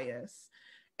implicit bias.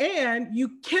 And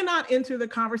you cannot enter the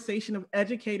conversation of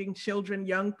educating children,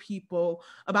 young people,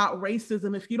 about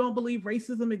racism if you don't believe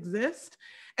racism exists.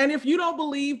 And if you don't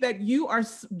believe that you are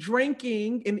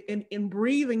drinking and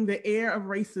breathing the air of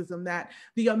racism, that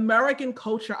the American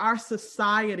culture, our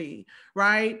society,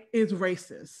 right, is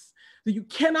racist. So you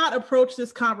cannot approach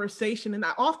this conversation. And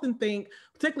I often think,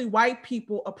 particularly white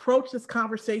people, approach this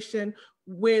conversation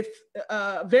with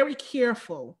very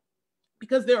careful,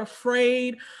 because they're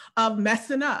afraid of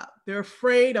messing up. They're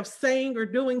afraid of saying or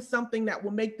doing something that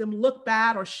will make them look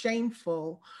bad or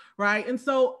shameful, right? And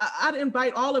so I'd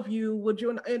invite all of you, would you,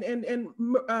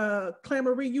 and Claire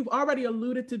Marie, you've already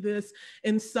alluded to this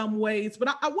in some ways,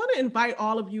 but I want to invite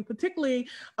all of you, particularly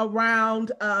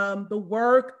around the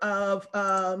work of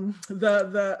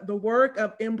the work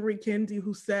of Embry Kendi,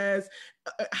 who says,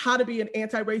 How to Be an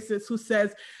Anti-Racist, who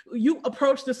says, you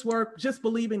approach this work just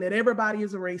believing that everybody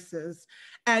is a racist,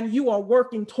 and you are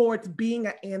working towards being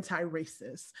an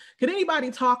anti-racist. Could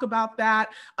anybody talk about that,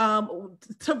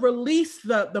 to release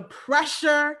the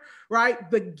pressure, right?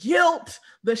 The guilt,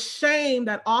 the shame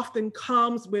that often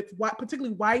comes with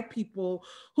particularly white people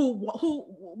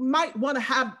who might want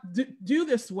to do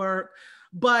this work,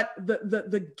 but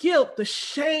the guilt, the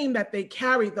shame that they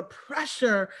carry, the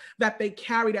pressure that they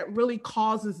carry, that really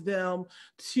causes them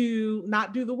to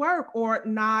not do the work or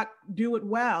not do it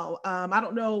well. I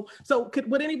don't know. So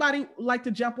would anybody like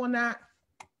to jump on that?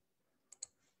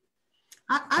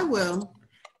 I will.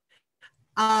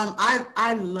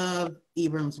 I love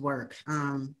Ibram's work.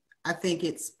 I think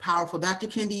it's powerful. Dr.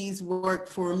 Kendi's work,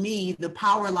 for me, the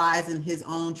power lies in his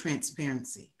own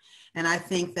transparency. And I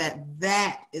think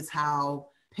that is how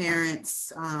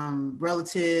parents,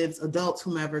 relatives, adults,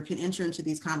 whomever, can enter into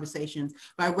these conversations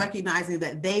by recognizing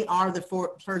that they are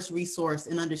the first resource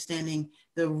in understanding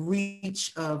the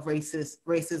reach of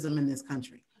racism in this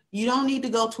country. You don't need to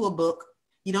go to a book.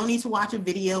 You don't need to watch a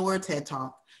video or a TED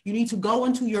Talk. You need to go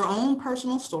into your own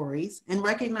personal stories and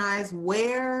recognize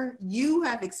where you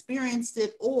have experienced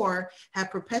it or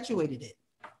have perpetuated it.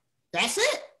 That's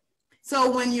it.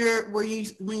 So when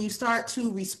you start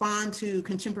to respond to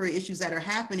contemporary issues that are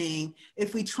happening,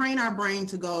 if we train our brain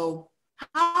to go,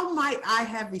 how might I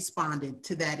have responded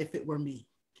to that if it were me?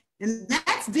 And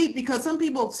that's deep, because some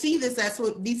people see this as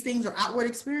what these things are outward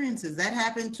experiences. That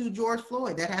happened to George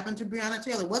Floyd. That happened to Breonna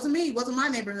Taylor. It wasn't me. It wasn't my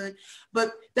neighborhood.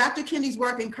 But Dr. Kendi's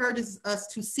work encourages us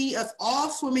to see us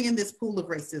all swimming in this pool of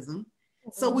racism.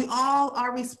 So we all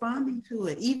are responding to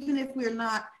it, even if we're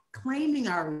not claiming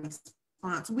our response.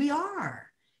 We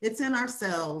are. It's in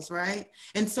ourselves, right?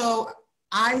 And so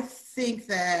I think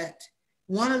that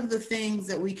one of the things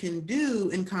that we can do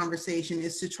in conversation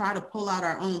is to try to pull out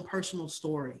our own personal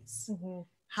stories. Mm-hmm.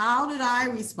 How did I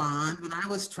respond when I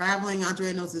was traveling?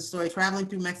 Andrea knows this story, traveling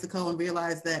through Mexico, and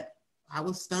realized that I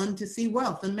was stunned to see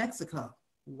wealth in Mexico.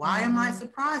 Why am I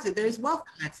surprised that there's wealth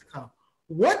in Mexico?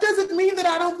 What does it mean that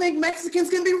I don't think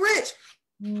Mexicans can be rich?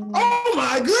 Oh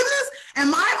my goodness.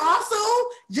 Am I also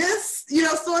just,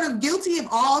 sort of guilty of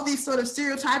all these sort of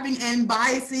stereotyping and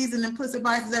biases and implicit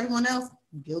biases, everyone else?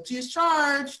 Guilty as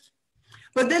charged.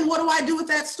 But then what do I do with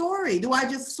that story? Do I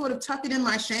just sort of tuck it in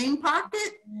my shame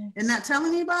pocket and not tell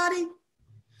anybody?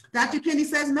 Dr. Kendi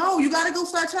says, no, you got to go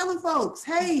start telling folks,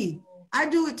 hey, I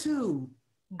do it too.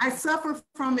 I suffer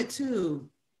from it too.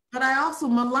 But I also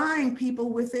malign people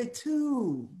with it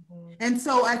too. And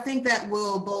so I think that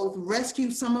will both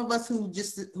rescue some of us who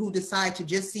decide to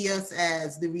just see us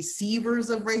as the receivers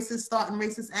of racist thought and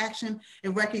racist action,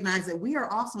 and recognize that we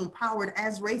are also empowered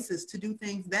as racists to do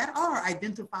things that are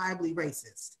identifiably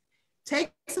racist.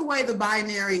 Takes away the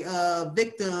binary of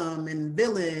victim and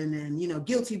villain and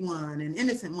guilty one and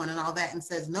innocent one and all that, and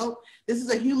says, nope, this is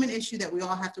a human issue that we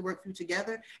all have to work through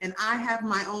together. And I have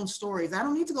my own stories. I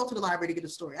don't need to go to the library to get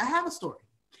a story. I have a story.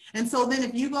 And so then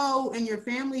if you go in your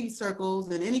family circles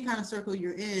and any kind of circle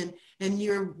you're in, and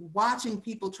you're watching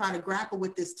people try to grapple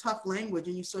with this tough language,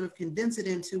 and you sort of condense it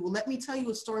into, well, let me tell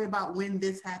you a story about when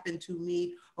this happened to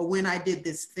me or when I did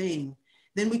this thing.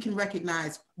 then we can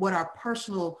recognize what our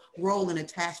personal role and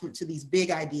attachment to these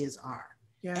big ideas are.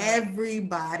 Yeah.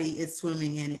 Everybody is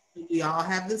swimming in it. We all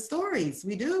have the stories.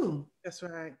 We do. That's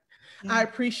right. Yeah. I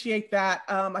appreciate that.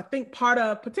 I think part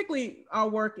of particularly our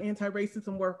work,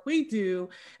 anti-racism work we do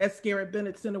at Scarritt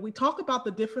Bennett Center, we talk about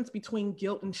the difference between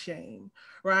guilt and shame,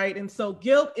 right? And so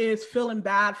guilt is feeling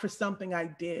bad for something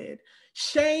I did.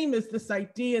 Shame is this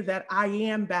idea that I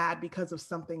am bad because of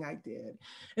something I did.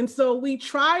 And so we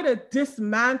try to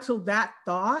dismantle that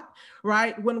thought,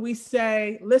 right? When we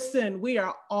say, listen, we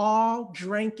are all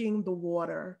drinking the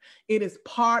water. It is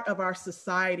part of our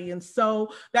society. And so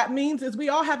that means is we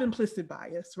all have implicit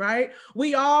bias, right?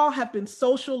 We all have been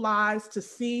socialized to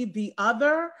see the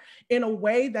other in a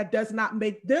way that does not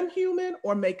make them human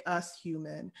or make us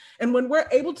human. And when we're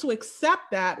able to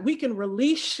accept that, we can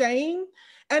release shame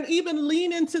and even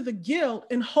lean into the guilt,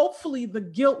 and hopefully the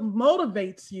guilt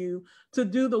motivates you to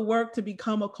do the work to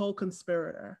become a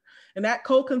co-conspirator. And that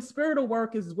co-conspirator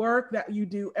work is work that you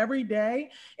do every day.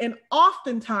 And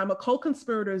oftentimes a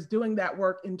co-conspirator is doing that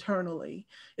work internally.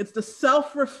 It's the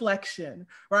self-reflection,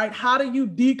 right? How do you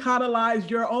decolonize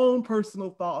your own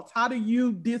personal thoughts? How do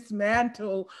you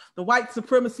dismantle the white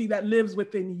supremacy that lives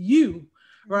within you?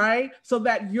 Right? So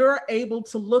that you're able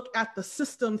to look at the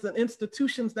systems and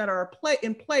institutions that are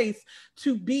in place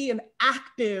to be an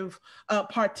active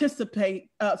participant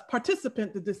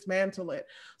to dismantle it.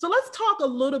 So let's talk a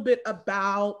little bit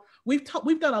about, we've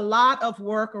done a lot of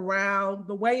work around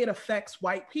the way it affects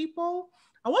white people.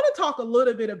 I want to talk a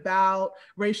little bit about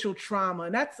racial trauma.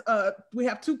 And that's, we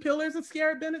have two pillars at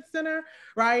Scarritt Bennett Center,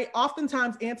 right?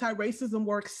 Oftentimes anti-racism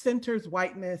work centers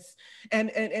whiteness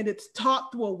and it's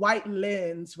taught through a white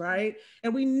lens, right?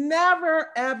 And we never,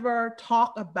 ever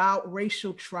talk about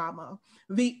racial trauma,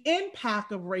 the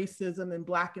impact of racism in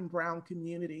Black and brown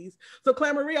communities. So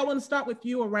Claire-Marie, I want to start with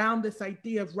you around this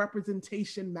idea of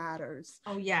representation matters.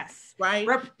 Oh, yes. Right?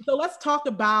 So let's talk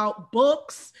about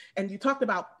books, and you talked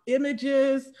about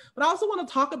images, but I also want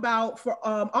to talk about, for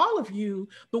all of you,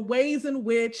 the ways in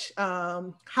which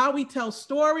how we tell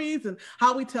stories and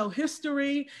how we tell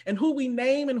history and who we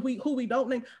name and who we don't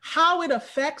name, how it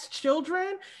affects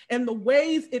children and the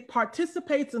ways it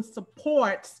participates and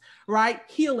supports, right,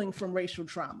 healing from racial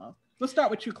trauma. Let's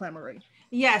start with you, Claire-Marie.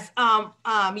 Yes,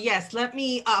 yes. Let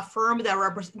me affirm that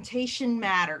representation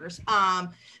matters.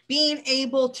 Being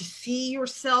able to see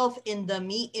yourself in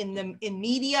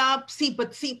media,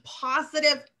 see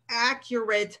positive,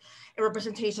 accurate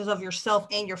representations of yourself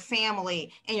and your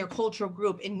family and your cultural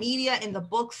group in media, in the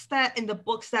books that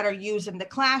are used in the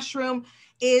classroom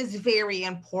is very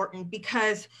important,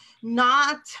 because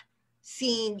not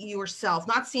seeing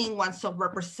oneself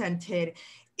represented,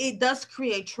 it does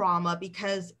create trauma,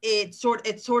 because it sort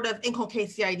of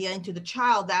inculcates the idea into the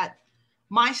child that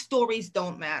my stories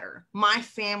don't matter, my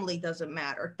family doesn't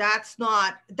matter. That's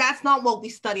not what we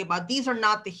study about. These are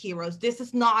not the heroes. This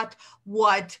is not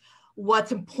what's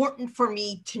important for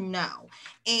me to know.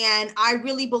 And I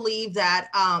really believe that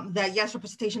yes,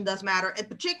 representation does matter, and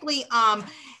particularly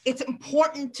it's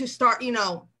important to start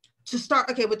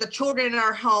with the children in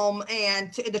our home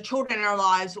and the children in our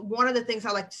lives. One of the things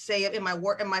I like to say in my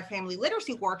work, in my family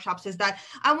literacy workshops, is that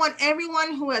I want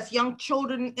everyone who has young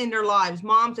children in their lives,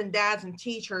 moms and dads and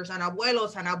teachers and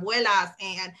abuelos and abuelas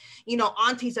and,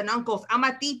 aunties and uncles. I'm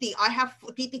a titi. I have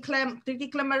Titi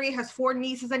Clem-Marie has 4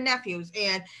 nieces and nephews,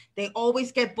 and they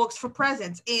always get books for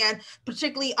presents. And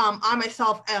particularly I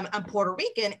myself am Puerto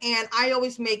Rican, and I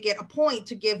always make it a point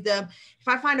to give them, if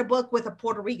I find a book with a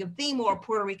Puerto Rican theme or a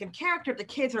Puerto Rican character, the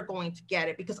kids are going to get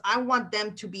it, because I want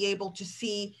them to be able to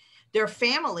see their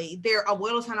family, their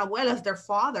abuelos and abuelas, their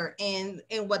father in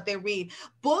what they read.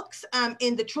 Books,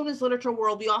 in the children's literature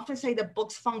world, we often say that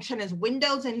books function as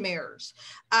windows and mirrors.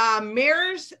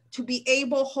 Mirrors to be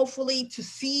able, hopefully, to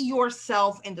see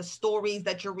yourself in the stories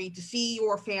that you read, to see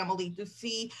your family, to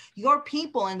see your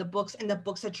people in the books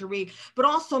that you read, but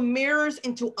also mirrors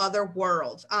into other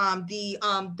worlds.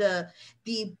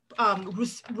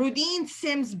 Rudine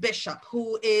Sims Bishop,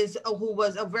 who's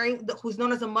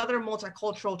known as a mother of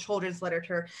multicultural children's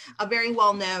literature, a very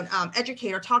well-known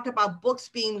educator, talked about books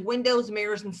being windows,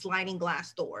 mirrors, and sliding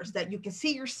glass doors, that you can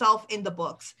see yourself in the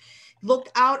books, look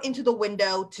out into the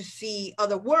window to see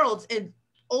other worlds, and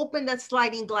open that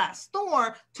sliding glass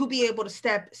door to be able to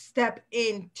step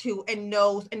into and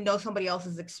know somebody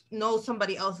else's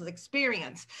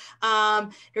experience.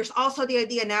 There's also the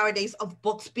idea nowadays of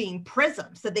books being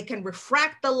prisms, that they can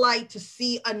refract the light to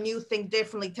see a new thing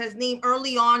differently. Tasneem,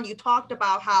 early on, you talked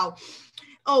about how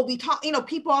oh, we talk,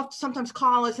 people often sometimes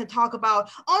call us and talk about,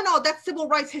 oh no, that civil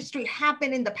rights history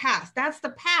happened in the past. That's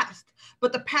the past,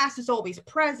 but the past is always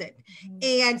present.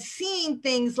 And seeing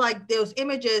things like those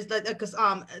images, because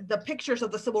the pictures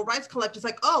of the civil rights collectors,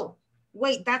 like, oh,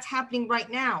 wait, that's happening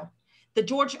right now. The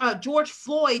George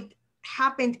Floyd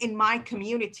happened in my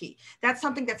community. That's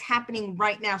something that's happening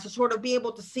right now. So sort of be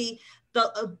able to see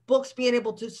the books being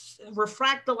able to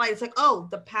refract the light. It's like, oh,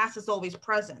 the past is always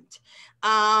present.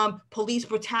 Police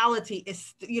brutality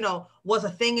is, was a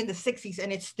thing in the 60s,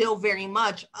 and it's still very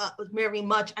much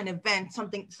an event,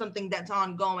 something that's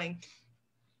ongoing.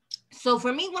 So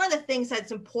for me, one of the things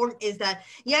that's important is that,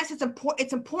 yes, it's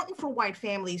important for white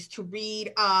families to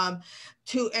read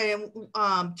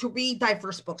to read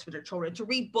diverse books for their children, to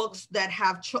read books that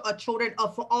have children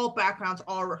of all backgrounds,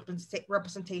 all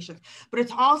representations. But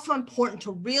it's also important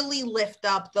to really lift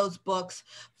up those books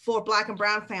for Black and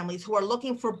Brown families who are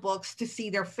looking for books to see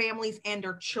their families and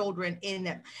their children in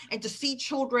them, and to see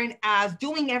children as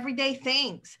doing everyday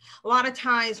things. A lot of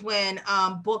times when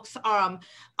books are,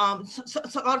 so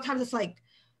a lot of times it's like,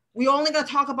 we're only going to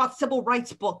talk about civil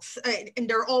rights books, and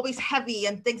they're always heavy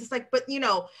and things. It's like, but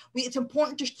it's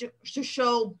important to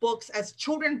show books as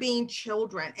children being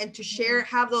children, and to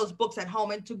have those books at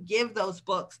home, and to give those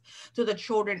books to the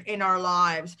children in our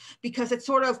lives, because it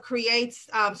sort of creates,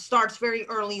 starts very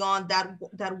early on,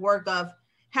 that work of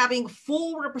having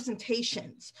full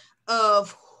representations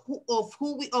of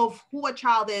who a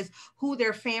child is, who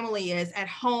their family is at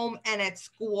home and at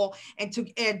school, and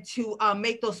to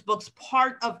make those books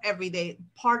part of everyday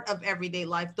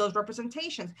life, those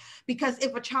representations. Because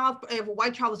if a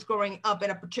white child is growing up in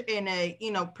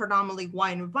a predominantly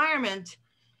white environment,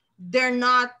 they're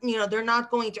not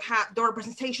going to have the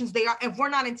representations if we're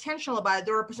not intentional about it,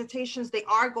 the representations they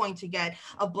are going to get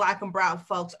of Black and Brown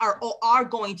folks are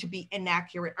going to be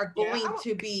inaccurate, are going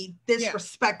to be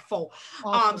disrespectful.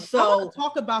 Awesome. So I want to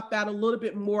talk about that a little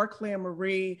bit more, Claire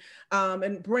Marie,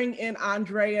 and bring in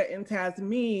Andrea and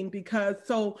Tasmin, because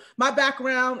my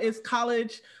background is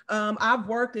college. I've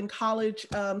worked in college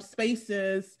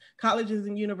spaces, colleges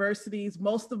and universities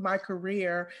most of my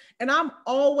career, and I'm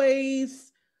always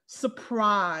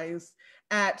surprised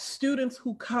at students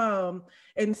who come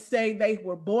and say they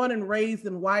were born and raised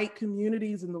in white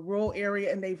communities in the rural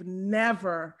area, and they've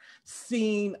never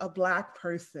seen a Black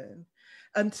person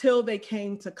until they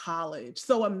came to college.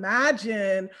 So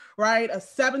imagine, right, a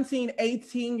 17,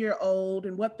 18-year-old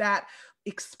and what that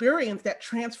experience, that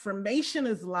transformation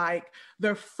is like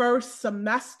their first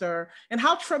semester, and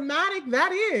how traumatic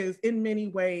that is in many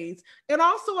ways. And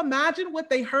also imagine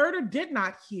what they heard or did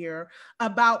not hear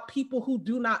about people who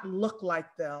do not look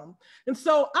like them. And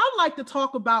so I'd like to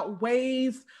talk about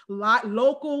ways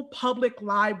local public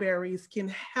libraries can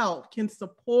help, can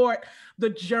support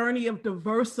the journey of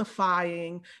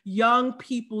diversifying young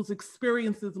people's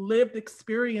experiences, lived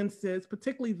experiences,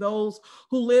 particularly those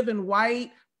who live in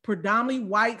predominantly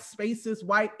white spaces,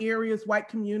 white areas, white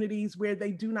communities where they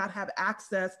do not have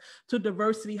access to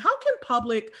diversity. How can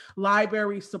public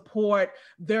libraries support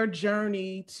their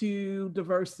journey to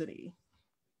diversity?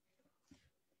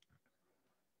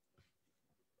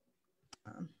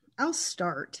 I'll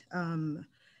start.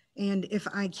 And if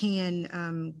I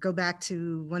can go back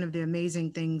to one of the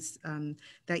amazing things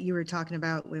that you were talking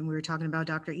about when we were talking about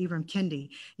Dr. Ibram Kendi,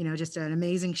 just an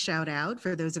amazing shout out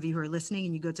for those of you who are listening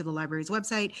and you go to the library's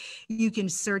website, you can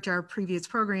search our previous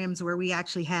programs where we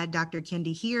actually had Dr.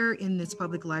 Kendi here in this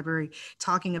public library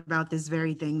talking about this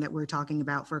very thing that we're talking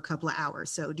about for a couple of hours.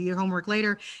 So do your homework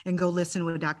later and go listen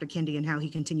with Dr. Kendi and how he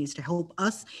continues to help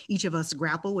us, each of us,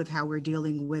 grapple with how we're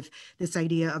dealing with this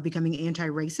idea of becoming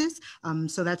anti-racist.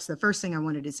 So that's the first thing I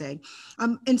wanted to say.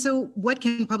 And so what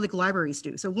can public libraries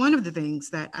do? So one of the things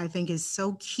that I think is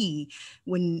so key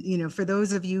when, for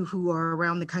those of you who are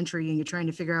around the country and you're trying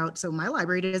to figure out, so my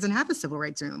library doesn't have a civil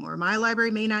rights room, or my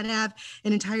library may not have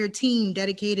an entire team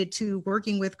dedicated to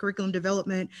working with curriculum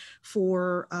development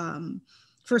for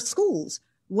schools.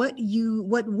 What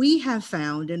we have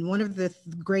found, and one of the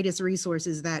greatest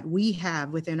resources that we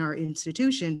have within our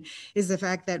institution, is the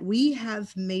fact that we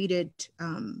have made it,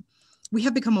 we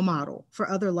have become a model for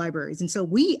other libraries. And so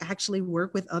we actually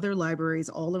work with other libraries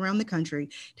all around the country.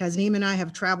 Tasneem and I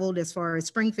have traveled as far as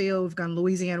Springfield, we've gone to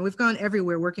Louisiana, we've gone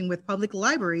everywhere working with public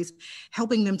libraries,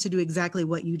 helping them to do exactly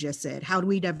what you just said. How do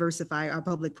we diversify our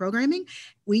public programming?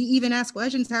 We even ask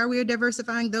questions, how are we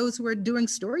diversifying those who are doing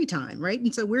story time, right?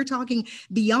 And so we're talking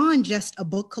beyond just a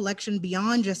book collection,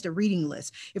 beyond just a reading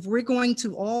list. If we're going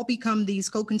to all become these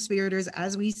co-conspirators,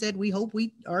 as we said, we hope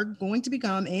we are going to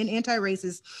become, and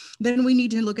anti-racist, then then we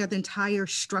need to look at the entire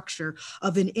structure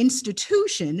of an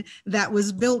institution that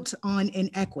was built on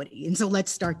inequity. And so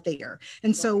let's start there.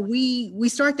 And so we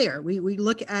start there. We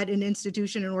look at an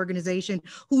institution, an organization,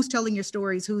 who's telling your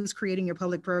stories, who's creating your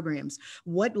public programs,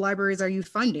 what libraries are you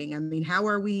funding? I mean, how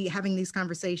are we having these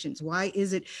conversations? Why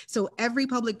is it? So every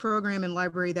public program and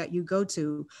library that you go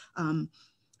to,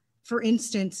 for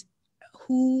instance,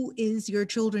 who is your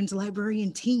children's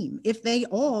librarian team? If they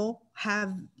all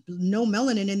have no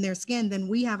melanin in their skin, then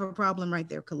we have a problem right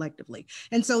there collectively.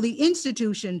 And so the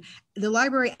institution, the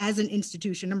library as an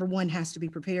institution, number one, has to be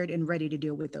prepared and ready to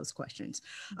deal with those questions.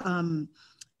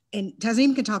 And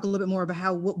Tasneem can talk a little bit more about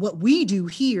how what we do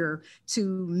here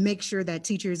to make sure that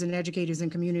teachers and educators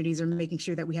and communities are making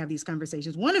sure that we have these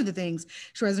conversations. One of the things,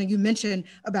 Shrezna, you mentioned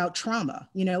about trauma.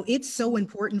 You know, it's so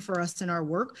important for us in our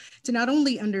work to not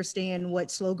only understand what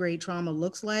slow grade trauma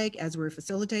looks like as we're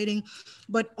facilitating,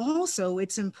 but also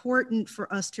it's important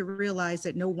for us to realize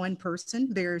that no one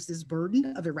person bears this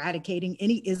burden of eradicating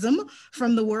any ism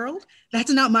from the world.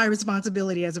 That's not my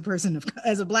responsibility as a person,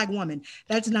 as a Black woman.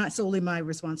 That's not solely my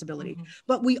responsibility.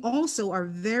 But we also are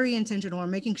very intentional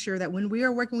on making sure that when we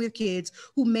are working with kids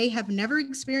who may have never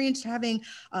experienced having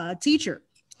a teacher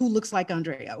who looks like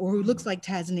Andrea or who looks like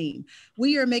Tasneem,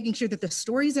 we are making sure that the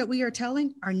stories that we are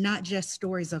telling are not just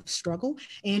stories of struggle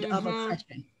and of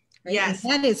oppression. Right? Yes.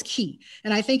 And that is key.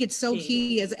 And I think it's so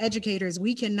key as educators,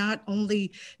 we can not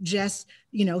only just,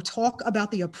 you know, talk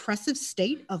about the oppressive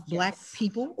state of Black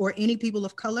people or any people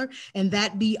of color, and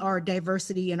that be our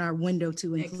diversity and our window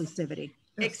to inclusivity.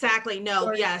 Exactly.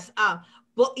 No, yes.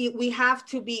 But we have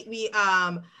to be,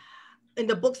 in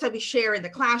the books that we share in the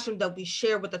classroom, that we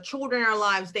share with the children in our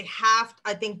lives, they have,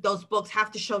 I think those books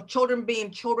have to show children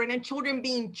being children and children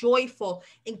being joyful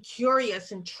and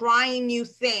curious and trying new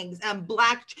things, and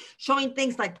showing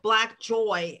things like Black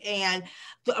joy. And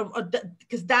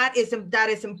because that is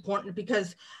important,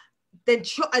 because then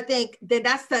I think then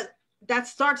that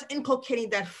starts inculcating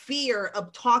that fear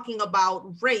of talking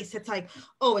about race. It's like,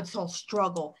 oh, it's all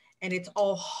struggle and it's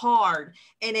all hard.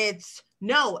 And it's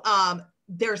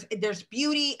there's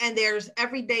beauty and there's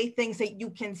everyday things that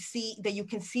you can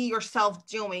see yourself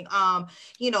doing.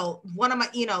 You know, one of my,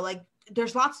 you know, like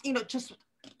there's lots, you know, just,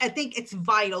 I think it's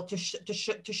vital to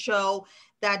show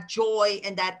that joy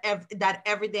and that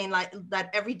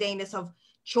everydayness of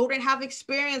children have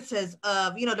experiences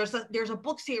of, you know, there's a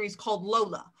book series called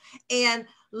Lola, and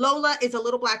Lola is a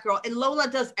little Black girl, and Lola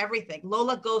does everything.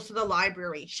 Lola goes to the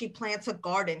library, she plants a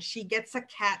garden, she gets a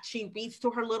cat, she reads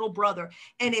to her little brother,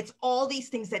 and it's all these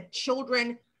things that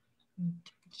children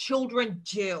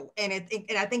do, and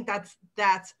I think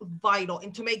that's vital,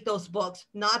 and to make those books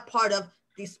not part of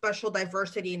the special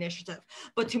diversity initiative,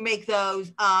 but to make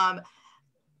those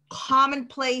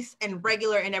commonplace and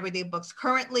regular and everyday books.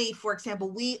 Currently, for example,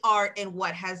 we are in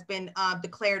what has been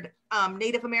declared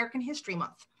Native American History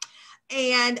Month.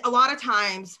 And a lot of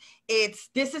times this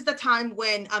is the time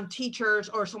when teachers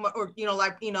or someone, or, you know,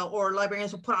 like, you know, or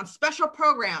librarians will put on special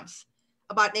programs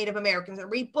about Native Americans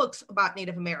and read books about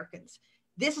Native Americans.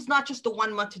 This is not just the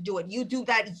 1 month to do it. You do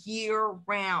that year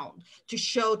round to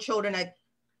show children that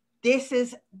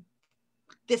this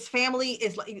family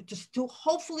is like, just to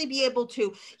hopefully be able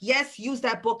to, yes, use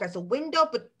that book as a window,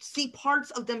 but see parts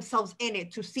of themselves in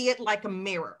it, to see it like a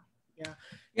mirror.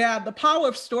 Yeah, the power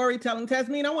of storytelling.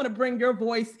 Tasneem, I want to bring your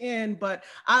voice in, but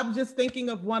I'm just thinking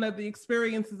of one of the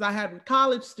experiences I had with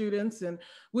college students, and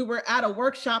we were at a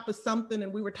workshop or something,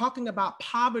 and we were talking about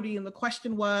poverty, and the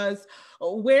question was,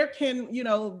 where can, you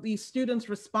know, these students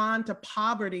respond to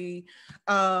poverty?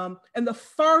 And the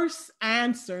first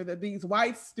answer that these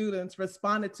white students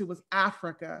responded to was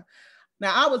Africa.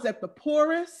 Now, I was at the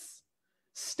poorest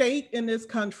state in this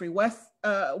country, West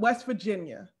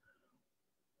Virginia.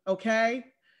 Okay,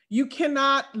 you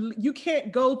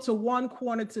can't go to one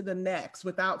corner to the next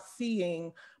without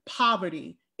seeing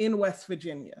poverty in West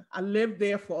Virginia. I lived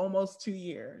there for almost 2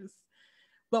 years.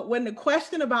 But when the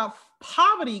question about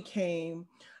poverty came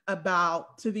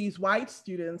about to these white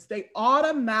students, they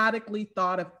automatically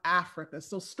thought of Africa.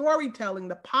 So storytelling,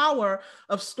 the power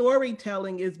of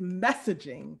storytelling is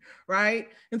messaging, right?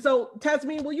 And so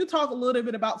Tasneem, will you talk a little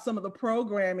bit about some of the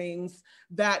programmings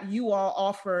that you all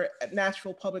offer at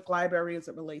Nashville Public Library as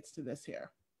it relates to this here?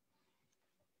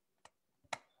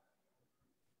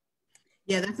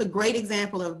 Yeah, that's a great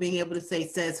example of being able to say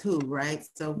says who, right?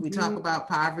 So we talk about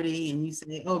poverty and you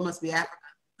say, oh, it must be Africa.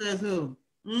 Says who?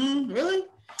 Really?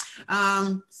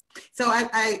 So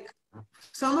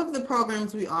some of the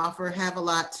programs we offer have a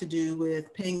lot to do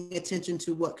with paying attention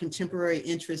to what contemporary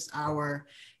interests our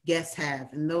guests have.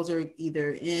 And those are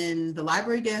either in the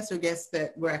library guests or guests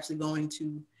that we're actually going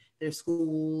to their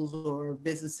schools or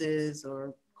businesses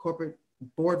or corporate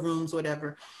boardrooms,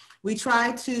 whatever. We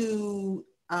try to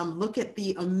look at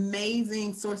the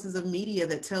amazing sources of media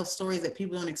that tell stories that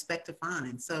people don't expect to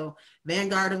find. So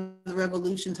Vanguard of the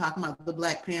Revolution, talking about the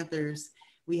Black Panthers.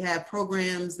 We have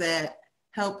programs that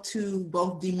help to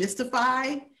both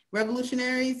demystify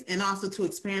revolutionaries and also to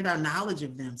expand our knowledge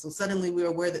of them. So suddenly we're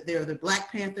aware that there are the Black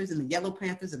Panthers and the Yellow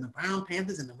Panthers and the Brown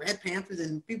Panthers and the Red Panthers,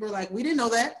 and people are like, we didn't know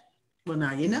that. Well,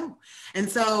 now you know. And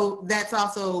so that's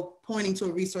also pointing to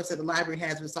a resource that the library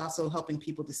has, but it's also helping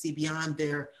people to see beyond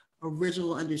their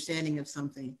original understanding of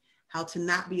something, how to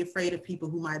not be afraid of people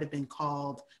who might have been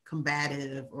called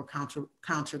combative or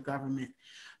counter government.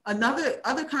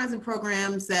 Other kinds of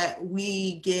programs that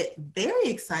we get very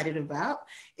excited about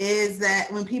is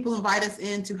that when people invite us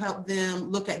in to help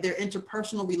them look at their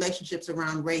interpersonal relationships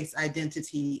around race,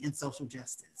 identity, and social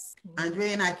justice.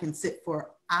 Andre and I can sit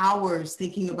for hours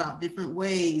thinking about different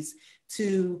ways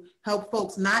to help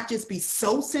folks not just be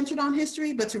so centered on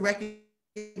history, but to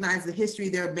recognize the history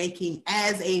they're making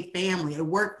as a family, a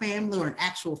work family or an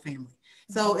actual family.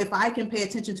 So if I can pay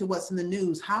attention to what's in the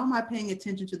news, how am I paying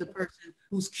attention to the person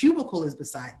whose cubicle is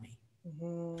beside me?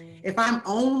 If I'm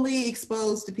only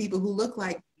exposed to people who look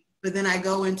like me, but then I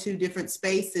go into different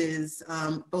spaces,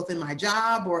 both in my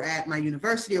job or at my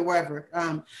university or wherever,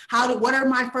 what are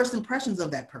my first impressions of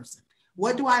that person?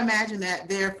 What do I imagine that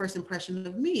their first impression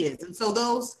of me is? And so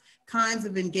those kinds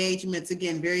of engagements,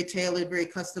 again, very tailored, very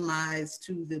customized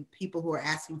to the people who are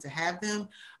asking to have them,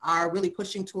 are really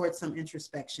pushing towards some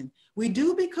introspection. We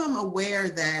do become aware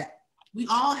that we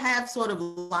all have sort of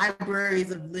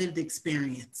libraries of lived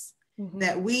experience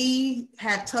that we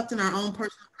have tucked in our own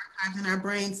personal archives in our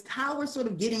brains, how we're sort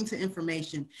of getting to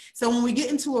information. So when we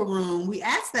get into a room, we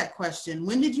ask that question,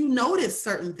 when did you notice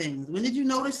certain things? When did you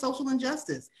notice social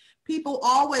injustice? People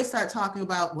always start talking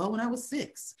about, well, when I was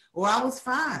 6, or I was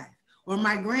 5, or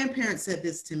my grandparents said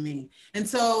this to me. And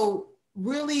so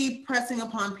really pressing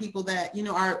upon people that,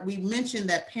 we mentioned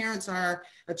that parents are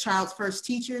a child's first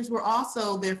teachers. We're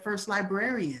also their first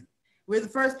librarian. We're the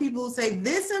first people who say,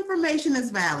 this information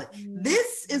is valid.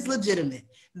 This is legitimate.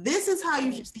 This is how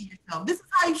you should see yourself. This is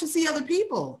how you should see other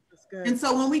people. And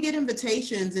so when we get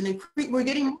invitations, and we're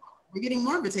getting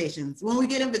more invitations. When we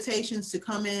get invitations to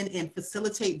come in and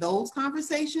facilitate those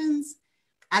conversations,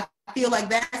 I feel like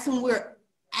that's when we're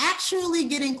actually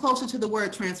getting closer to the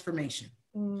word transformation.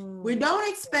 We don't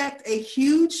expect a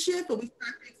huge shift, but we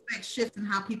start to expect shifts in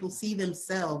how people see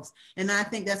themselves. And I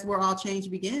think that's where all change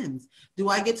begins. Do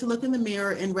I get to look in the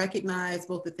mirror and recognize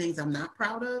both the things I'm not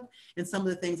proud of and some of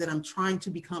the things that I'm trying to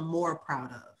become more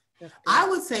proud of? I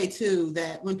would say too,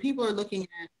 that when people are looking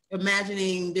at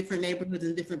imagining different neighborhoods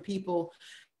and different people,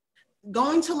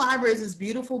 going to libraries is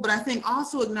beautiful, but I think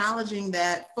also acknowledging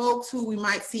that folks who we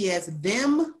might see as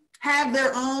them have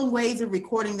their own ways of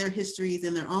recording their histories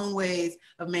and their own ways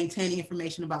of maintaining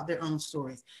information about their own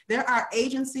stories. There are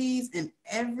agencies in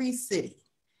every city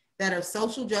that are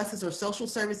social justice or social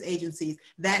service agencies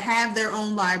that have their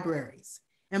own libraries.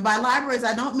 And by libraries,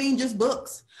 I don't mean just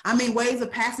books. I mean ways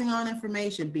of passing on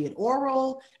information, be it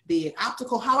oral, be it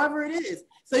optical, however it is.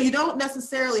 So you don't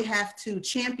necessarily have to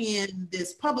champion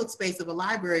this public space of a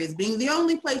library as being the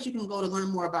only place you can go to learn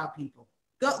more about people.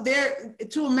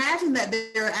 To imagine that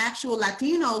there are actual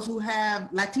Latinos who have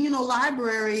Latino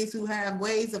libraries who have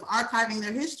ways of archiving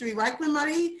their history, right,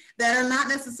 Marie, that are not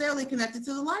necessarily connected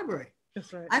to the library.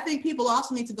 That's right. I think people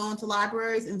also need to go into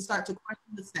libraries and start to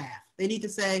question the staff. They need to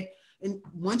say, and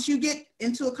once you get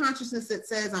into a consciousness that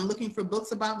says, I'm looking for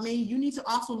books about me, you need to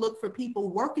also look for people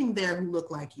working there who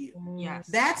look like you. Yes.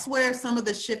 That's where some of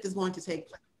the shift is going to take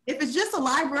place. If it's just a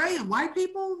library of white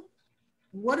people,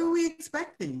 what are we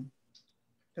expecting?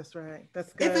 That's right.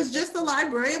 That's good. If it's just a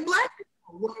library of Black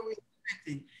people, what are we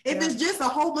expecting? If it's just a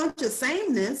whole bunch of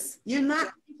sameness, you're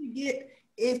not going to get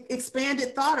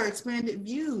expanded thought or expanded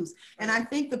views. And I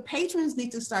think the patrons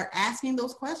need to start asking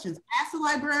those questions. Ask the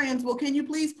librarians, well, can you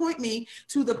please point me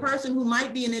to the person who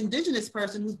might be an indigenous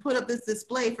person who's put up this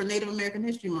display for Native American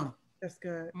History Month? That's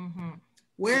good.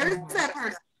 Where is that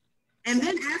person? And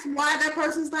then ask why that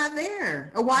person's not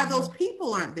there or why those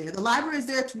people aren't there. The library is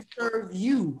there to serve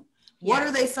you. What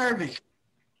are they serving?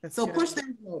 That's so good. Push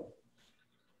them forward.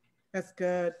 That's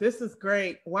good. This is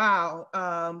great. Wow.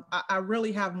 I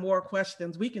really have more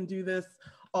questions. We can do this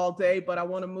all day, but I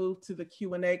want to move to the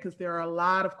Q&A because there are a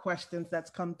lot of questions that's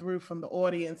come through from the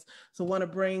audience. So I want to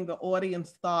bring the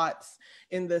audience thoughts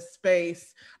in this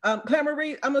space. Claire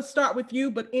Marie, I'm going to start with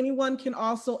you, but anyone can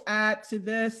also add to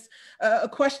this. A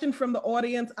question from the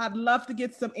audience. I'd love to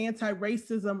get some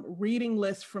anti-racism reading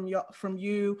lists from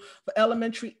you for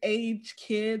elementary age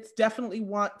kids. Definitely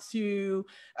want to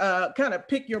kind of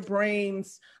pick your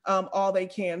brains all they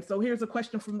can. So here's a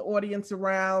question from the audience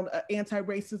around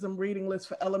anti-racism reading list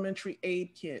for elementary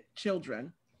age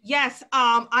children. Yes,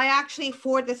 I actually,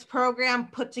 for this program,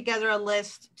 put together a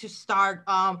list to start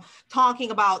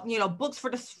talking about, books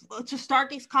to start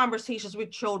these conversations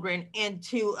with children and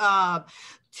to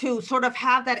sort of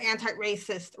have that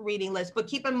anti-racist reading list. But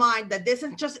keep in mind that this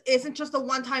isn't just a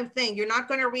one-time thing. You're not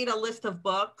going to read a list of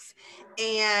books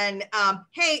and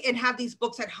and have these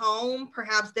books at home,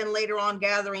 perhaps then later on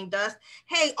gathering dust.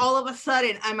 Hey, all of a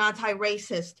sudden I'm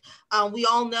anti-racist. We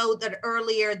all know that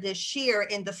earlier this year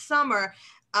in the summer,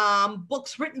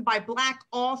 books written by Black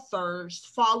authors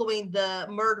following the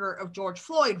murder of George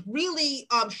Floyd really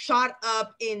shot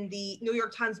up in the New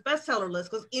York Times bestseller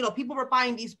list because, people were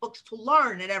buying these books to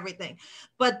learn and everything.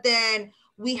 But then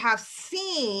we have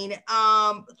seen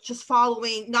just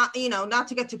following, not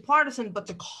to get too partisan, but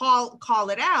to call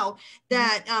it out,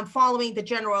 that following the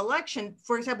general election,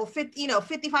 for example,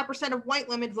 55% of white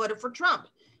women voted for Trump.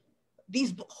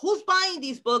 Who's buying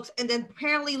these books and then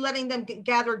apparently letting them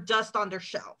gather dust on their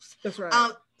shelves? That's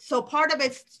right. So part of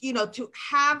it's, to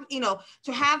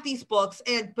have these books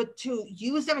but to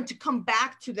use them and to come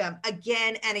back to them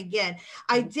again and again.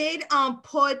 I did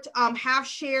have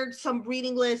shared some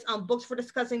reading lists on books for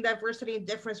discussing diversity and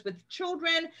difference with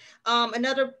children.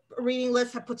 Another reading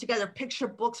list I put together picture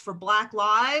books for Black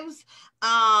lives,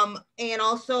 and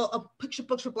also a picture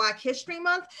books for Black History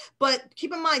Month. But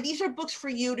keep in mind, these are books for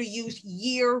you to use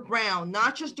year round,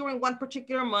 not just during one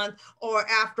particular month or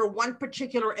after one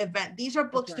particular event. These are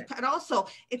books and also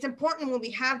it's important when we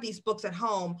have these books at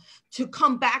home to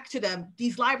come back to them,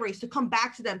 these libraries, to come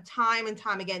back to them time and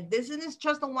time again. This isn't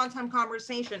just a one-time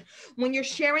conversation. When you're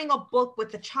sharing a book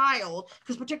with a child,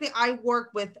 because particularly I work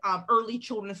with early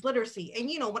children's literacy, and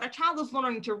when a child is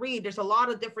learning to read, there's a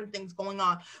lot of different things going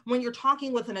on. When you're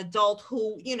talking with an adult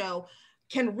who,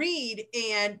 can read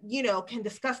and, can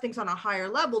discuss things on a higher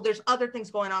level, there's other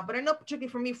things going on. But I know particularly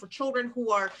for me, for children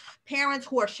who are parents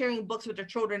who are sharing books with their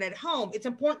children at home, it's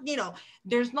important,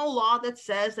 there's no law that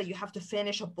says that you have to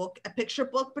finish a picture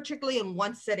book, particularly in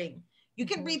one sitting. You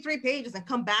can read 3 pages and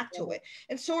come back to it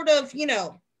and sort of,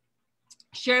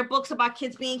 share books about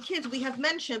kids being kids, we have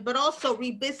mentioned, but also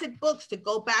revisit books to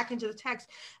go back into the text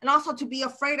and also to be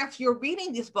afraid after you're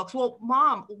reading these books. Well,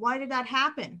 Mom, why did that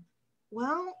happen?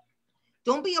 Well,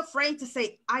 don't be afraid to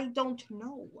say, I don't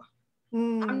know.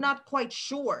 I'm not quite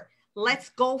sure. Let's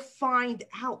go find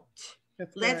out.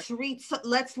 Let's read.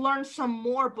 Let's learn some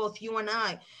more, both you and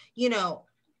I.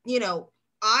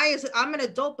 I'm an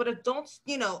adult, but adults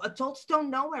don't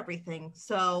know everything.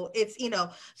 So it's, and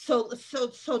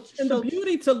the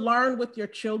beauty to learn with your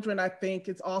children, I think,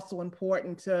 is also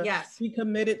important. To be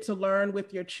committed to learn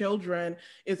with your children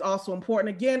is also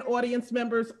important. Again, audience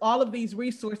members, all of these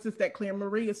resources that Claire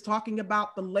Marie is talking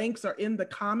about, the links are in the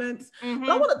comments. But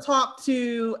I want to talk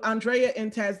to Andrea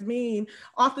and Tasmin.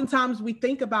 Oftentimes we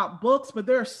think about books, but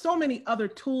there are so many other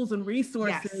tools and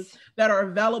resources that are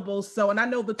available. So, and I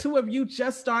know the two of you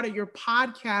just started your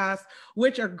podcast,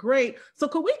 which are great. So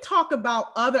could we talk about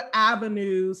other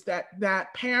avenues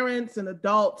that parents and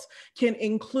adults can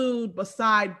include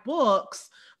beside books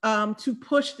to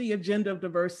push the agenda of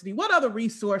diversity? What other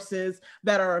resources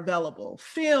that are available?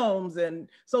 Films and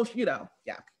social,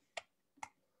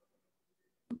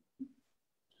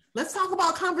 Let's talk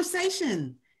about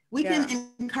conversation. We can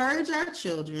encourage our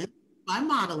children by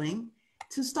modeling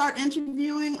to start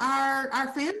interviewing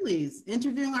our families,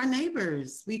 interviewing our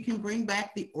neighbors. We can bring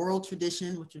back the oral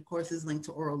tradition, which of course is linked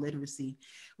to oral literacy.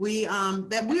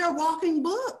 That we are walking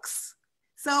books.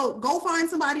 So go find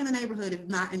somebody in the neighborhood, if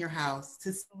not in your house,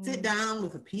 to sit down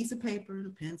with a piece of paper and a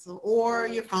pencil or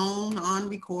your phone on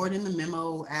record in the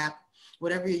memo app,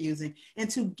 whatever you're using, and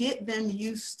to get them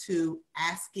used to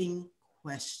asking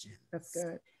questions. That's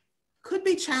good. Could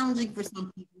be challenging for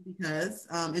some people because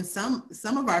in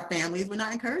some of our families, we're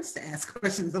not encouraged to ask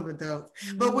questions of adults,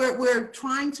 but we're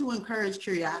trying to encourage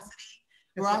curiosity.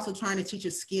 We're also trying to teach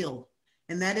a skill,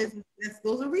 and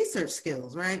those are research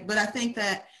skills, right? But I think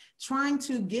that trying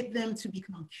to get them to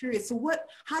become curious. So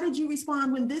how did you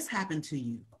respond when this happened to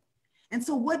you? And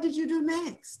so what did you do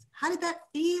next? How did that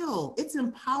feel? It's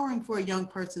empowering for a young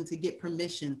person to get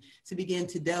permission to begin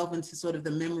to delve into sort of the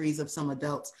memories of some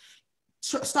adults.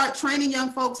 start training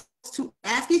young folks to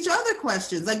ask each other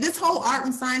questions. Like this whole art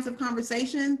and science of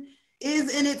conversation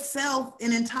is in itself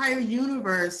an entire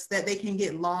universe that they can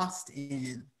get lost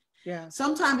in. Yeah.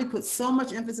 Sometimes we put so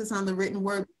much emphasis on the written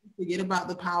word, we forget about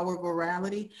the power of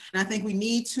orality. And I think we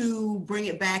need to bring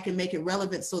it back and make it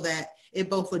relevant so that it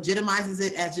both legitimizes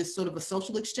it as just sort of a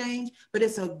social exchange, but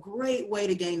it's a great way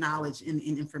to gain knowledge and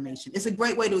information. It's a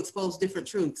great way to expose different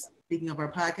truths. Speaking of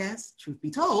our podcast, Truth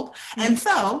Be Told. And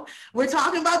so we're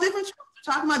talking about different truths.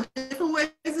 We're talking about different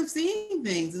ways of seeing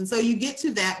things. And so you get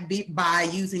to that by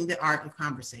using the art of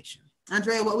conversation.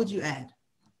 Andrea, what would you add?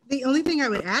 The only thing I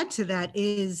would add to that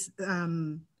is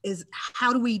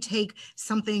how do we take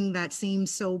something that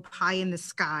seems so pie in the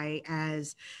sky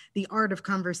as the art of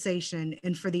conversation,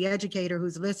 and for the educator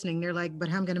who's listening, they're like, but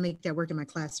how am I going to make that work in my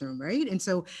classroom, right? And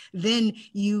so then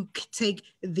you take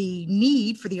the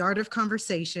need for the art of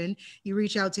conversation, you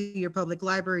reach out to your public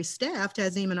library staff,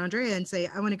 Tazim and Andrea, and say,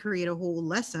 I want to create a whole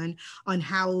lesson on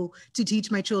how to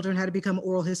teach my children how to become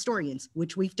oral historians,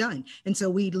 which we've done. And so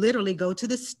we literally go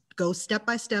step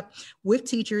by step with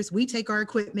teachers. We take our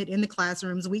equipment in the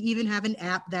classrooms. We even have an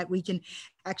app that we can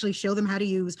actually show them how to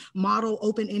use, model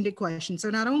open-ended questions. So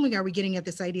not only are we getting at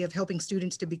this idea of helping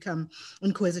students to become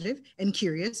inquisitive and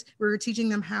curious, we're teaching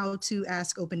them how to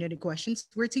ask open-ended questions.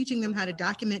 We're teaching them how to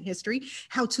document history,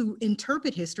 how to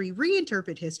interpret history,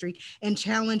 reinterpret history, and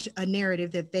challenge a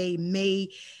narrative that they may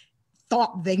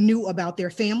thought they knew about their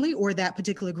family or that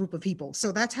particular group of people.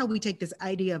 So that's how we take this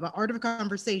idea of an art of a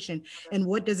conversation and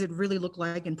what does it really look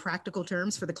like in practical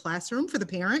terms for the classroom, for the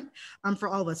parent, for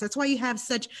all of us. That's why you have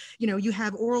such, you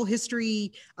have oral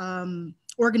history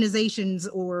organizations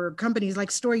or companies like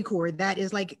StoryCorps that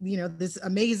is like, this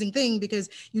amazing thing, because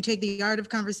you take the art of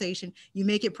conversation, you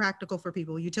make it practical for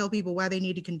people, you tell people why they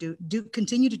need to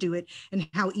continue to do it and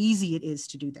how easy it is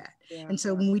to do that. Yeah. And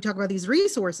so when we talk about these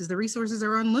resources, the resources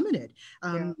are unlimited.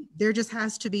 There just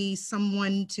has to be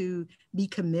someone to be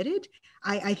committed.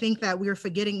 I think that we're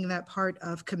forgetting that part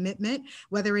of commitment,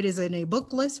 whether it is in a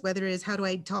book list, whether it is how do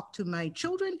I talk to my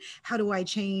children, how do I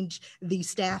change the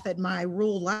staff at my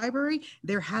rural library.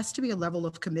 There has to be a level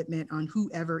of commitment on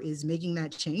whoever is making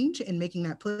that change and making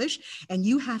that push. And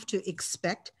you have to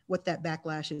expect what that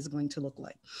backlash is going to look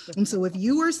like. And so if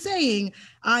you are saying,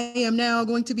 I am now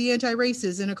going to be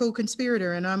anti-racist and a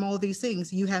co-conspirator and I'm all these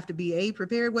things, you have to be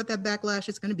prepared what that backlash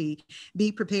is going to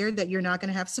be prepared that you're not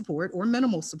going to have support or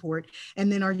minimal support.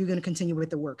 And then are you going to continue with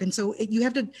the work? And so you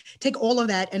have to take all of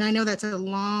that. And I know that's a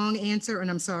long answer and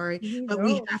I'm sorry, but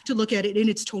we have to look at it in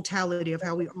its totality of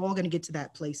how we're all going to get to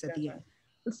that place at the end.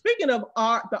 Speaking of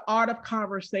art, the art of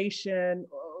conversation,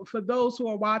 for those who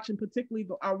are watching, particularly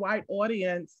our white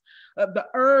audience, the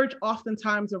urge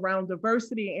oftentimes around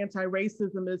diversity and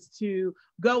anti-racism is to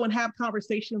go and have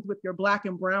conversations with your Black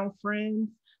and brown friends.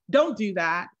 Don't do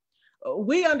that.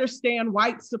 We understand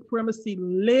white supremacy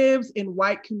lives in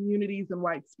white communities and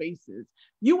white spaces.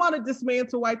 You want to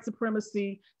dismantle white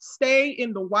supremacy, stay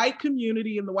in the white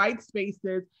community, in the white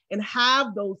spaces, and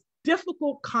have those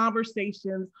difficult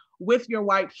conversations with your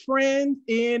white friends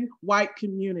in white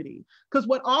community. Because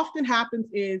what often happens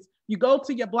is you go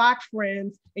to your Black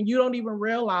friends and you don't even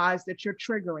realize that you're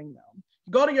triggering them.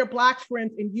 You go to your Black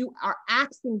friends and you are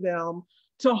asking them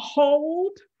to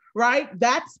hold, right,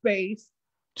 that space,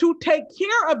 to take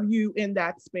care of you in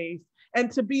that space,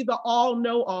 and to be the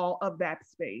all-know-all of that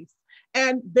space.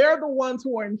 And they're the ones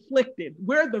who are inflicted.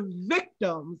 We're the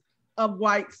victims of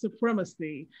white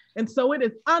supremacy. And so it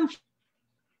is unfair.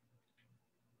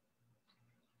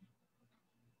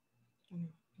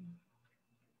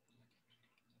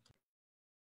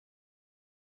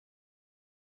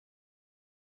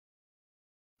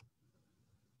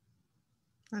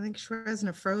 I think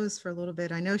Shresna froze for a little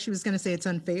bit. I know she was going to say it's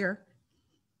unfair.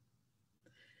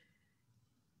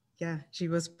 Yeah, she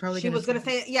was probably going to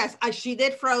say, yes, she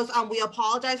did froze. We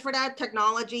apologize for that.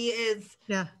 Technology is.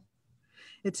 Yeah.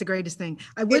 It's the greatest thing.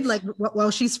 I would like,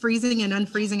 while she's freezing and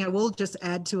unfreezing, I will just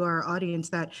add to our audience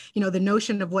that, the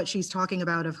notion of what she's talking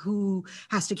about of who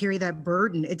has to carry that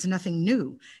burden, it's nothing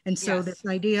new. And so this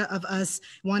idea of us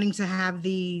wanting to have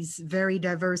these very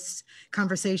diverse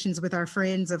conversations with our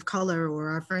friends of color or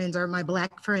our friends or my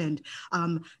Black friend,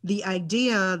 the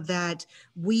idea that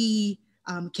we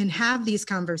can have these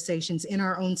conversations in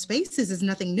our own spaces is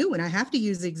nothing new. And I have to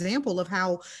use the example of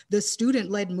how the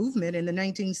student-led movement in the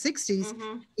 1960s,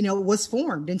 was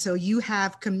formed. And so you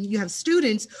have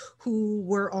students who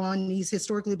were on these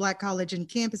historically Black college and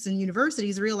campus and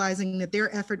universities realizing that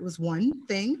their effort was one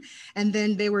thing. And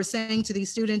then they were saying to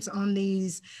these students on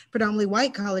these predominantly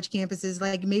white college campuses,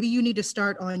 like, maybe you need to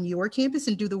start on your campus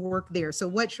and do the work there. So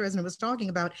what Shrezna was talking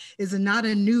about is not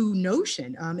a new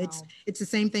notion. It's the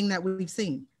same thing that we've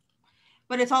seen.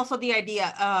 But it's also the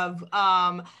idea of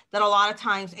that a lot of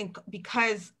times, and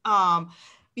because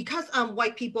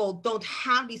white people don't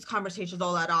have these conversations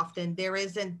all that often, there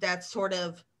isn't that sort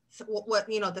of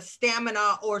the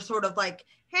stamina or sort of like,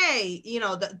 hey,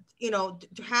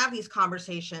 to have these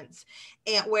conversations.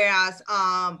 And whereas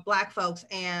Black folks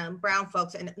and brown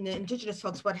folks and indigenous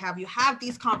folks, what have you, have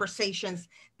these conversations.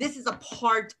 This is a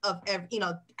part of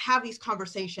have these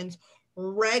conversations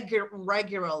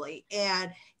regularly,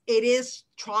 and it is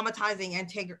traumatizing and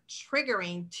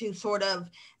triggering to sort of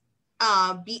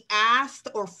be asked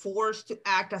or forced to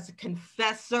act as a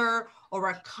confessor or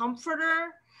a comforter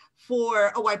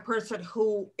for a white person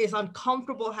who is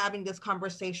uncomfortable having this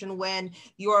conversation when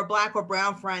you're a Black or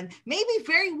brown friend, maybe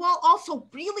very well also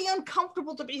really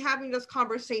uncomfortable to be having this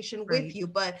conversation with you,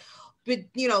 but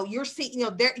you're seeing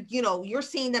you're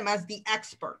seeing them as the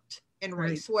expert in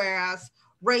race, whereas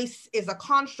race is a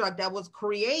construct that was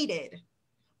created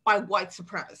by white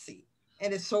supremacy.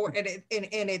 And it's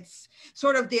it's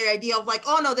sort of the idea of like,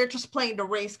 oh no, they're just playing the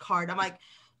race card. I'm like,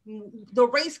 the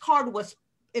race card was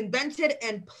invented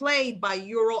and played by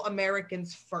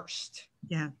Euro-Americans first.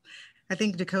 Yeah. I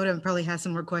think Dakota probably has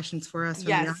some more questions for us from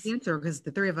the audience, or because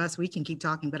the three of us, we can keep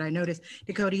talking, but I noticed,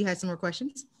 Dakota, you had some more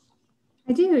questions?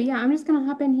 I do, yeah. I'm just gonna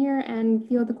hop in here and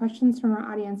field the questions from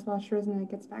our audience while Shrezna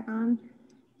gets back on.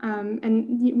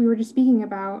 And we were just speaking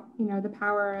about, the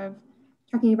power of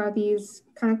talking about these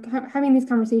having these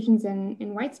conversations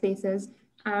in white spaces.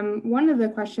 One of the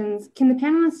questions, can the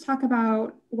panelists talk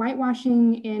about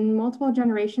whitewashing in multiple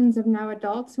generations of now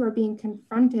adults who are being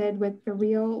confronted with the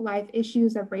real life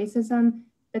issues of racism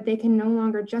that they can no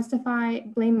longer justify,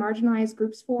 blame marginalized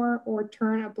groups for, or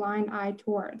turn a blind eye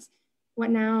towards? What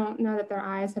now that their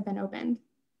eyes have been opened?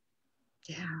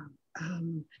 Yeah,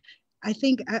 I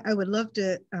think I would love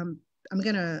to, I'm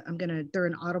gonna throw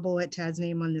an audible at Tad's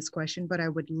name on this question, but I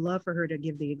would love for her to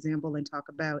give the example and talk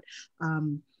about,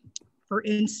 for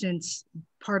instance,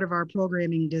 part of our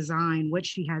programming design, what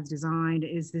she has designed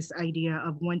is this idea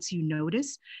of once you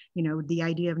notice, the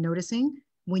idea of noticing,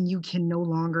 when you can no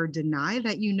longer deny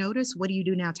that you notice, what do you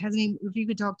do now? Tad's name, if you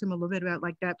could talk to him a little bit about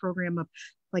like that program of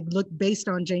like, look, based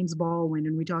on James Baldwin,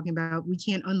 and we're talking about we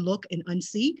can't unlook and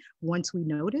unsee once we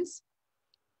notice.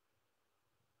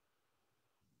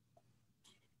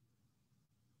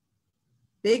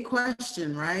 Big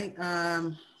question, right?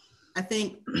 I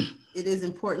think it is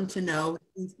important to know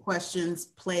these questions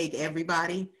plague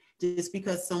everybody. Just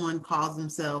because someone calls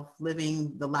themselves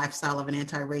living the lifestyle of an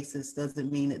anti-racist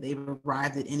doesn't mean that they've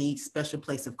arrived at any special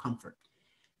place of comfort.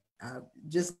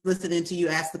 Just listening to you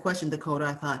ask the question, Dakota,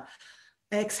 I thought,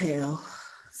 exhale.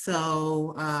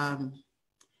 So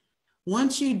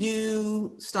once you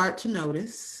do start to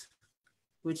notice,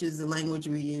 which is the language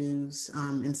we use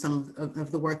in some of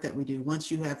the work that we do.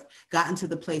 Once you have gotten to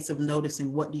the place of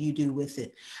noticing, what do you do with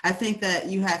it? I think that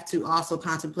you have to also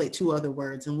contemplate two other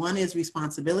words, and one is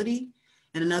responsibility,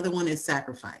 and another one is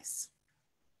sacrifice.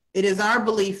 It is our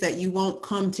belief that you won't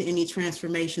come to any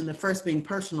transformation, the first being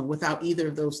personal, without either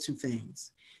of those two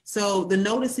things. So the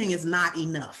noticing is not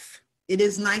enough. It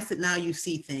is nice that now you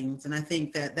see things, and I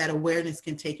think that that awareness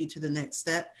can take you to the next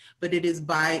step, but it is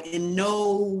by in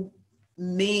no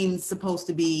means supposed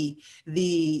to be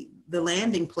the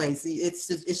landing place. It's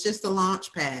just a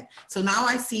launch pad. So now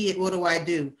I see it, what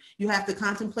do? You have to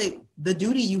contemplate the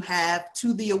duty you have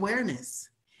to the awareness.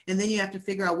 And then you have to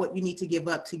figure out what you need to give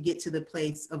up to get to the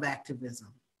place of activism.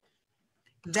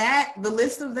 The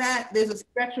list of that, there's a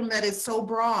spectrum that is so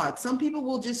broad. Some people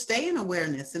will just stay in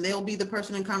awareness, and they'll be the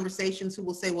person in conversations who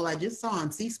will say, well, I just saw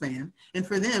on C-SPAN. And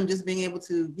for them, just being able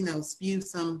to, spew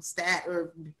some stat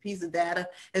or piece of data,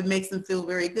 it makes them feel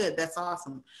very good. That's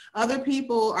awesome. Other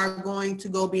people are going to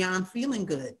go beyond feeling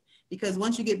good, because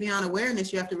once you get beyond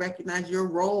awareness, you have to recognize your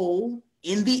role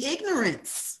in the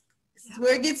ignorance. This is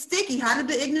where it gets sticky. How did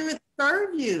the ignorance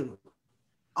serve you?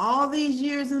 All these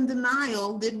years in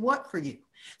denial did what for you?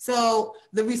 So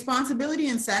the responsibility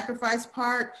and sacrifice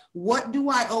part, what do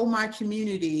I owe my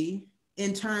community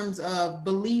in terms of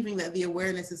believing that the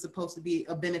awareness is supposed to be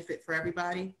a benefit for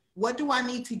everybody? What do I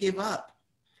need to give up?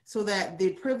 so that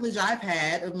the privilege I've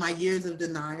had of my years of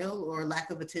denial or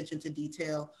lack of attention to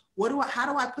detail,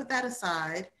 how do I put that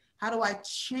aside? How do I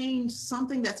change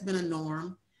something that's been a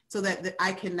norm so that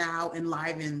I can now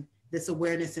enliven this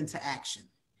awareness into action?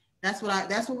 That's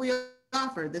what we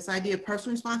offer, this idea of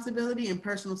personal responsibility and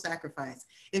personal sacrifice.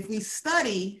 If we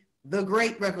study the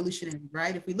great revolutionary,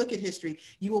 right? If we look at history,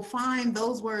 you will find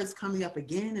those words coming up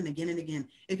again and again and again.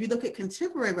 If you look at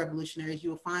contemporary revolutionaries,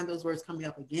 you will find those words coming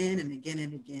up again and again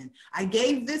and again. I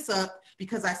gave this up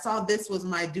because I saw this was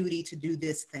my duty to do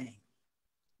this thing.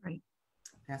 Right.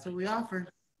 That's what we offer.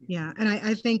 Yeah, and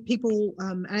I think people,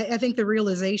 I think the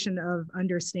realization of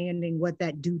understanding what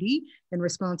that duty and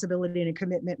responsibility and a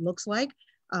commitment looks like,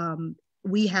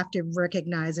 we have to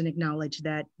recognize and acknowledge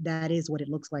that that is what it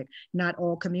looks like. Not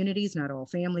all communities, not all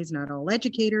families, not all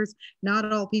educators, not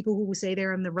all people who say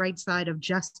they're on the right side of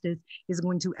justice is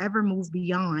going to ever move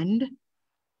beyond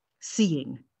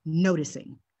seeing,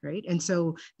 noticing, right? And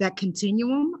so that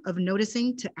continuum of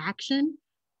noticing to action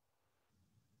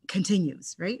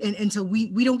continues, right? And so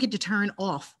we don't get to turn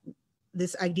off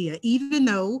this idea, even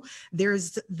though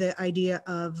there's the idea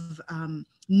of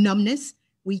numbness.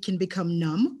 We can become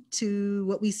numb to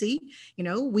what we see,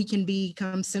 we can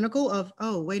become cynical of,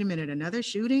 oh, wait a minute, another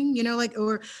shooting,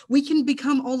 or we can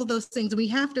become all of those things. We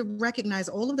have to recognize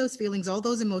all of those feelings, all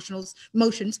those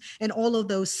emotions, and all of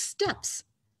those steps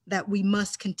that we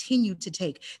must continue to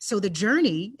take. So the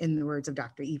journey, in the words of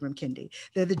Dr. Ibram Kendi,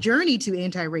 the journey to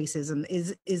anti-racism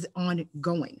is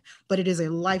ongoing, but it is a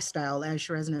lifestyle, as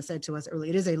Shrezna said to us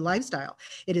earlier. It is a lifestyle.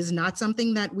 It is not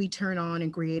something that we turn on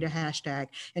and create a hashtag.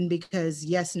 And because,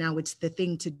 yes, now it's the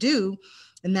thing to do,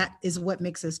 and that is what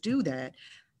makes us do that,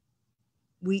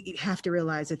 we have to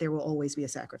realize that there will always be a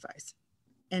sacrifice.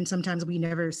 And sometimes we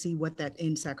never see what that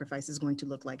end sacrifice is going to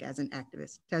look like as an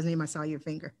activist. Tasneem, I saw your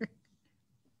finger.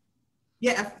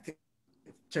 Yeah,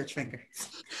 church finger.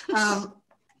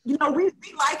 We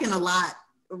liken a lot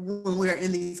when we're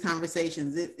in these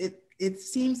conversations. It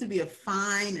seems to be a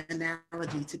fine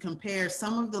analogy to compare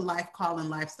some of the life call and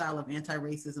lifestyle of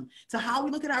anti-racism to how we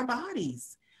look at our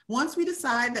bodies. Once we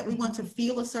decide that we want to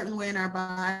feel a certain way in our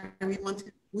body,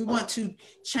 we want to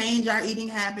change our eating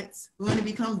habits, we want to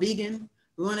become vegan,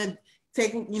 we want to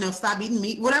stop eating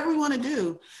meat, whatever we want to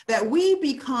do, that we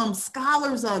become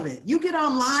scholars of it. You get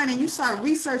online and you start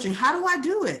researching, how do I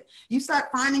do it? You start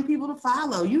finding people to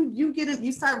follow.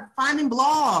 You start finding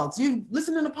blogs, you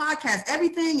listen to the podcast.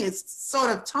 Everything is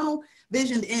sort of tunnel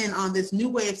visioned in on this new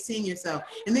way of seeing yourself.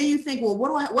 And then you think, well,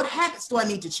 what habits do I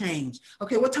need to change?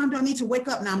 Okay, what time do I need to wake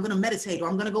up now? I'm going to meditate, or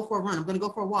I'm going to go for a run. I'm going to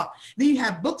go for a walk. Then you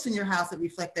have books in your house that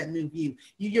reflect that new view.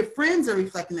 Your friends are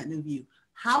reflecting that new view.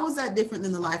 How is that different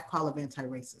than the life call of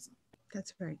anti-racism?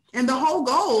 That's right. And the whole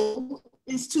goal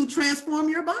is to transform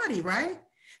your body, right?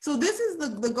 So this is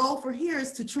the goal for here,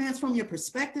 is to transform your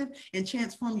perspective and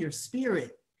transform your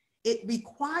spirit. It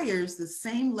requires the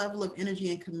same level of energy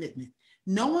and commitment.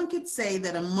 No one could say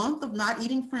that a month of not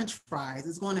eating French fries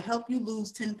is going to help you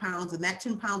lose 10 pounds and that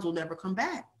 10 pounds will never come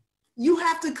back. You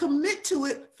have to commit to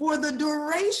it for the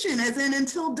duration, as in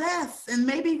until death, and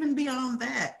maybe even beyond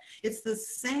that. It's the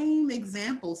same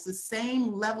examples, the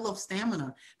same level of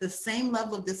stamina, the same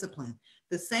level of discipline,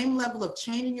 the same level of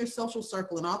changing your social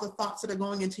circle and all the thoughts that are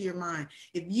going into your mind.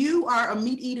 If you are a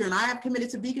meat eater and I have committed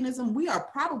to veganism, we are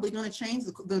probably going to change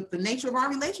the nature of our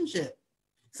relationship.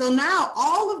 So now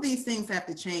all of these things have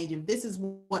to change. If this is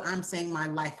what I'm saying my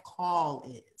life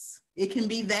call is, it can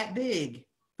be that big.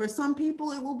 For some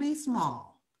people, it will be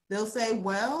small. They'll say,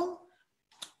 well,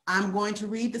 I'm going to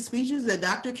read the speeches that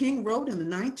Dr. King wrote in the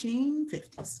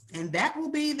 1950s. And that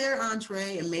will be their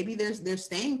entree, and maybe their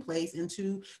staying place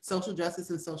into social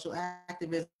justice and social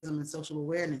activism and social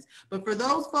awareness. But for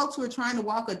those folks who are trying to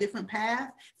walk a different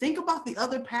path, think about the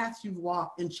other paths you've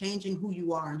walked in changing who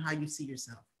you are and how you see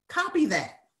yourself. Copy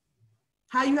that.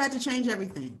 How you had to change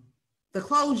everything. The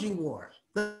clothes you wore,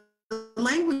 the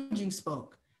language you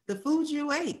spoke, the foods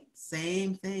you ate.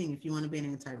 Same thing if you want to be an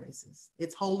anti-racist.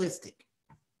 It's holistic.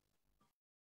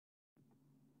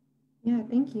 Yeah,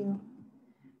 thank you.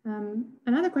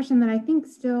 Another question that I think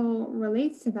still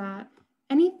relates to that,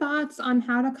 any thoughts on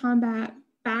how to combat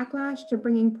backlash to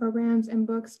bringing programs and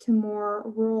books to more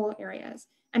rural areas?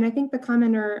 And I think the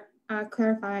commenter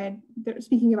clarified, that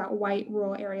speaking about white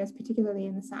rural areas, particularly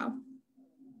in the South.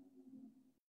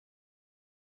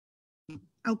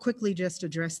 I'll quickly just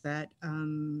address that.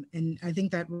 And I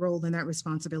think that role and that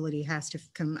responsibility has to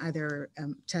come either,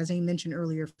 Tasneem mentioned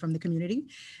earlier, from the community.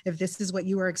 If this is what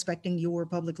you are expecting your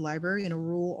public library in a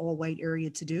rural all-white area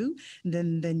to do,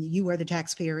 then you are the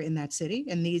taxpayer in that city,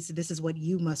 and this is what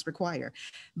you must require.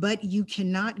 But you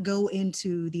cannot go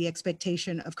into the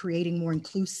expectation of creating more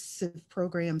inclusive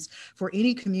programs for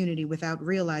any community without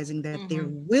realizing that there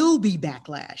will be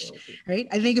backlash, right?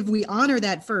 I think if we honor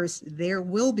that first, there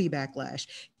will be backlash.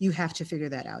 You have to figure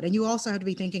that out. And you also have to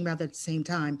be thinking about that at the same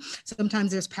time.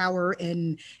 Sometimes there's power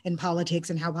in politics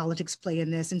and how politics play in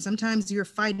this. And sometimes you're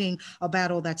fighting a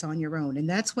battle that's on your own. And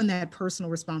that's when that personal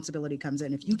responsibility comes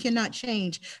in. If you cannot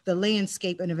change the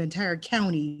landscape of an entire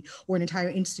county or an entire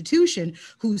institution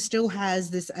who still has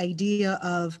this idea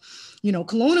of,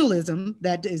 colonialism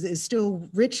that is still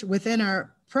rich within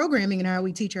our programming and how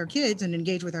we teach our kids and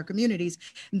engage with our communities,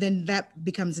 then that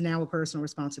becomes now a personal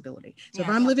responsibility. So if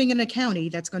I'm living in a county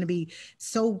that's going to be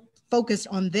so focused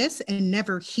on this and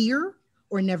never hear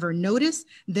or never notice,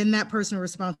 then that personal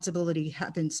responsibility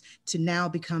happens to now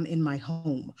become in my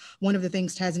home. One of the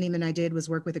things Tasneem and I did was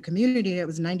work with a community that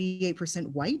was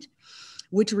 98% white,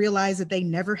 which realized that they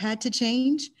never had to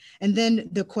change. And then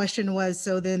the question was,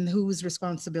 so then whose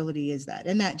responsibility is that?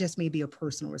 And that just may be a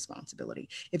personal responsibility.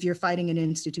 If you're fighting an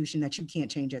institution that you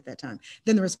can't change at that time,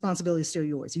 then the responsibility is still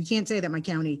yours. You can't say that my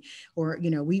county or,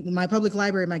 my public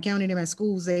library, my county, and my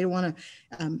schools, they don't want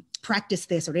to practice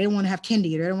this, or they don't want to have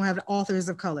kindy, or they don't want to have authors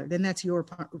of color. Then that's your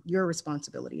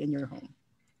responsibility in your home.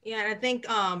 Yeah, and I think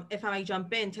if I may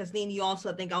jump in, Tasneem, you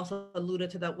also alluded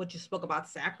to that, what you spoke about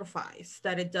sacrifice,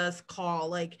 that it does call,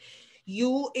 like,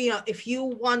 if you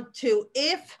want to,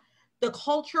 if the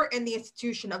culture and the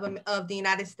institution of the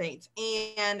United States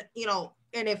and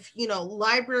if,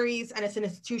 libraries and as an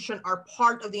institution are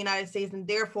part of the United States and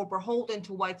therefore beholden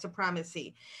to white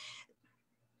supremacy,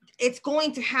 it's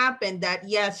going to happen that,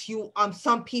 yes,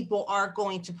 some people are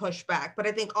going to push back, but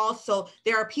I think also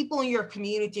there are people in your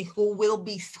community who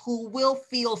will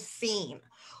feel seen,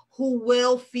 who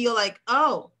will feel like,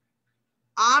 oh,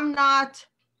 I'm not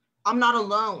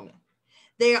alone.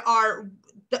 There are,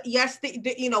 yes,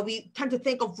 we tend to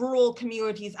think of rural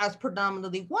communities as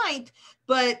predominantly white,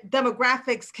 but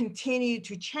demographics continue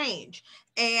to change.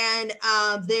 And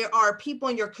there are people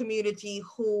in your community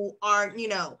who are,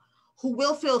 who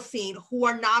will feel seen, who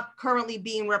are not currently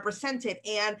being represented.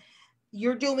 And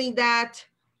you're doing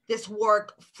this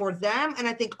work for them. And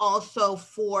I think also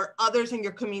for others in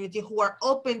your community who are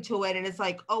open to it. And it's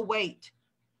like, oh, wait,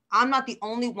 I'm not the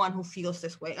only one who feels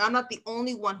this way. I'm not the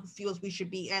only one who feels we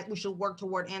should work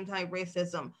toward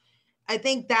anti-racism. I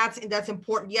think that's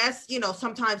important. Yes,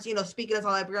 sometimes, speaking as a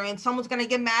librarian, someone's going to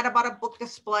get mad about a book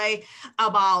display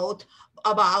about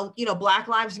Black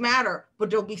Lives Matter, but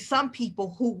there'll be some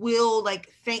people who will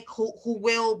who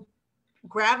will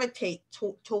gravitate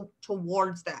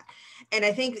towards that. And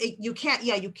I think you can't,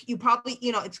 you probably,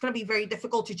 it's going to be very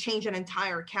difficult to change an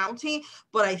entire county,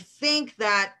 but I think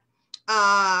that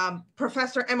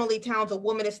Professor Emily Towns, a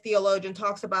womanist theologian,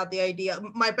 talks about the idea.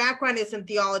 My background is in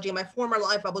theology. In my former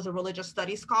life, I was a religious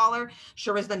studies scholar.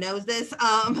 Sharizna knows this,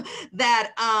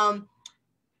 that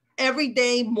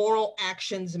everyday moral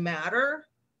actions matter.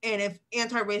 And if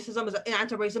anti-racism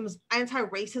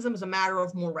is a matter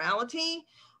of morality,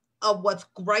 of what's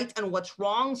right and what's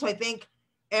wrong. So I think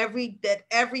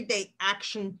everyday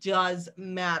action does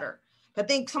matter. I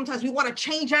think sometimes we want to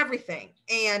change everything.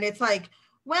 And it's like,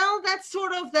 well, that's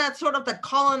sort of the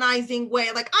colonizing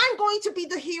way. Like, I'm going to be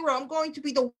the hero. I'm going to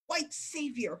be the white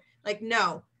savior. Like,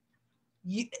 no,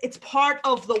 it's part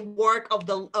of the work of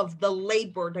the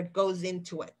labor that goes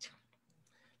into it.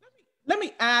 Let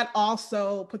me add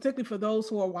also, particularly for those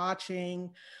who are watching,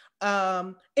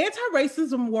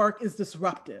 anti-racism work is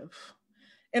disruptive.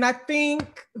 And I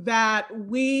think that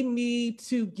we need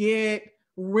to get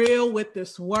real with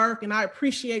this work. And I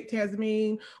appreciate,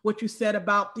 Tasneem, what you said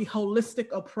about the holistic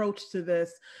approach to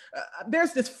this.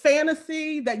 There's this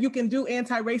fantasy that you can do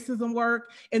anti-racism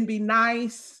work and be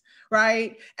nice,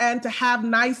 right? And to have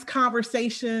nice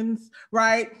conversations,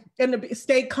 right? And to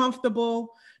stay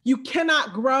comfortable. You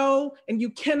cannot grow and you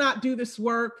cannot do this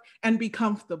work and be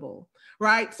comfortable,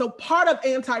 right? So part of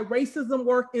anti-racism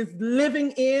work is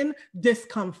living in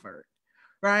discomfort,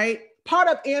 right? Part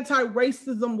of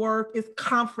anti-racism work is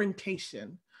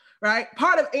confrontation, right?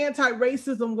 Part of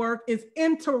anti-racism work is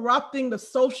interrupting the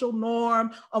social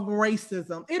norm of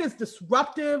racism. It is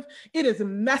disruptive, it is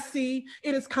messy,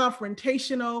 it is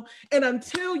confrontational. And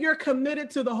until you're committed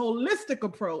to the holistic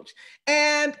approach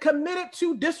and committed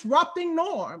to disrupting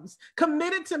norms,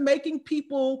 committed to making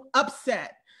people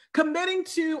upset, committing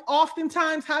to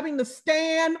oftentimes having to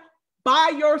stand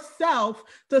by yourself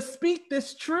to speak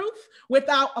this truth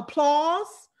without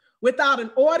applause, without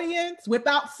an audience,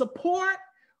 without support,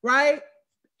 right?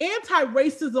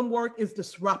 Anti-racism work is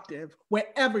disruptive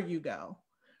wherever you go,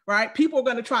 right? People are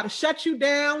going to try to shut you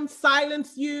down,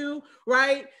 silence you,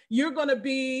 right? You're going to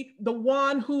be the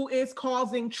one who is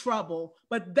causing trouble,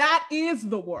 but that is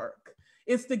the work.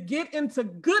 It's to get into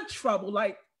good trouble,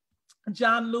 like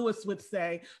John Lewis would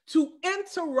say, to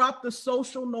interrupt the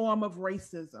social norm of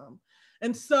racism.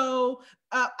 And so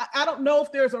I don't know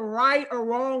if there's a right or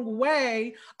wrong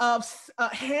way of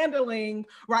handling,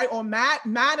 right, or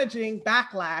managing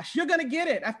backlash. You're going to get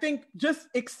it. I think just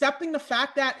accepting the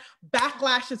fact that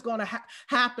backlash is going to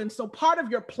happen. So part of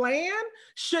your plan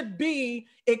should be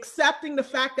accepting the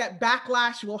fact that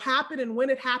backlash will happen. And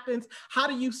when it happens, how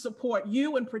do you support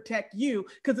you and protect you?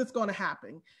 Because it's going to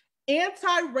happen.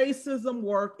 Anti-racism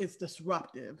work is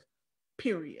disruptive,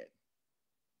 period.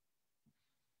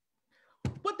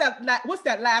 What's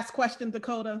that last question,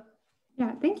 Dakota?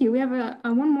 Yeah, thank you. We have a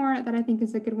one more that I think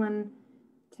is a good one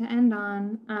to end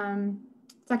on.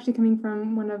 It's actually coming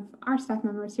from one of our staff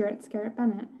members here at Scarritt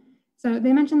Bennett. So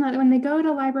they mentioned that when they go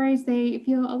to libraries, they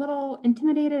feel a little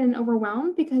intimidated and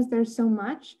overwhelmed because there's so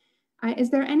much.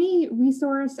 Is there any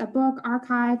resource, a book,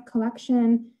 archive,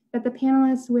 collection that the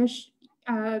panelists wish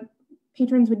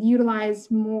patrons would utilize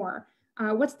more?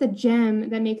 What's the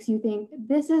gem that makes you think,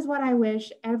 this is what I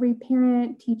wish every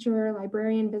parent, teacher,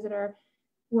 librarian, visitor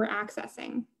were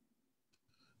accessing?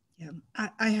 Yeah,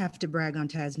 I have to brag on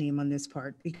Tasneem on this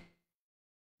part,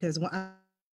 because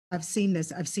I've seen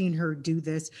this. I've seen her do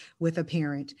this with a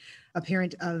parent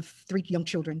of 3 young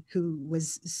children who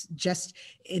was just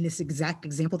in this exact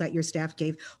example that your staff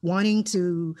gave, wanting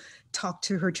to talk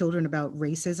to her children about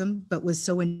racism, but was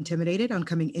so intimidated on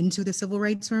coming into the civil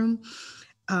rights room.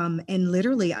 And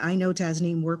literally, I know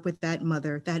Tasneem worked with that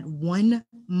mother, that one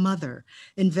mother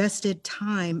invested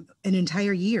time, an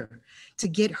entire year, to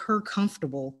get her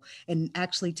comfortable and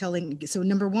actually telling. So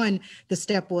number one, the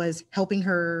step was helping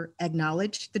her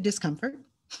acknowledge the discomfort.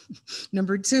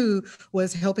 Number 2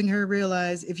 was helping her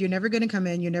realize, if you're never going to come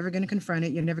in, you're never going to confront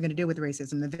it, you're never going to deal with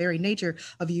racism, the very nature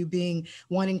of you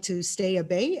wanting to stay at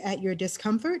bay at your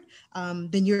discomfort,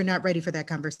 then you're not ready for that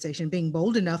conversation, being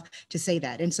bold enough to say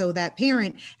that. And so that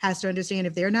parent has to understand,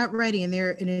 if they're not ready and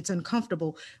it's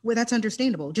uncomfortable, well, that's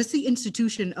understandable. Just the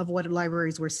institution of what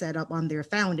libraries were set up on their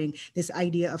founding, this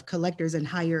idea of collectors and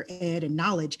higher ed and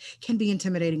knowledge, can be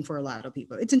intimidating for a lot of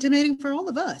people. It's intimidating for all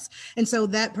of us. And so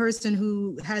that person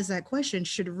who has that question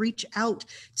should reach out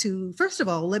to, first of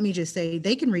all, let me just say,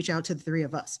 they can reach out to the 3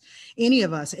 of us, any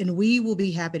of us, and we will be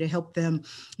happy to help them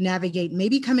navigate.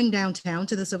 Maybe coming downtown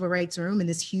to the Civil Rights Room in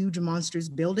this huge monstrous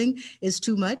building is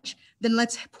too much. Then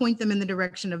let's point them in the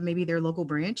direction of maybe their local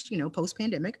branch,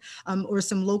 post-pandemic, or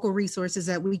some local resources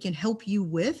that we can help you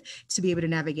with to be able to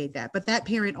navigate that. But that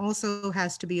parent also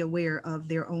has to be aware of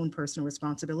their own personal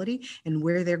responsibility and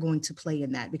where they're going to play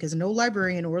in that, because no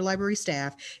librarian or library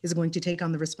staff is going to take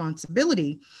on the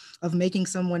responsibility of making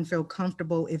someone feel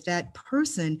comfortable if that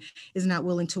person is not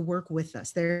willing to work with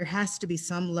us. There has to be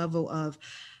some level of,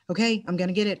 okay, I'm going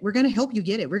to get it. We're going to help you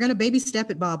get it. We're going to baby step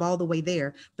it, Bob, all the way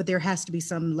there. But there has to be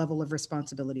some level of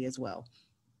responsibility as well.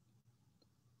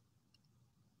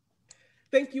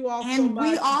 Thank you all so much. And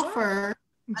we offer,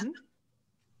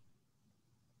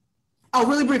 oh,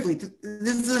 really briefly,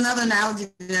 this is another analogy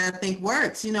that I think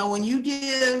works. When you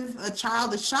give a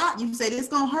child a shot, you say, it's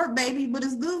going to hurt, baby, but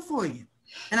it's good for you.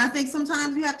 And I think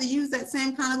sometimes you have to use that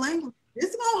same kind of language.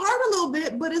 It's going to hurt a little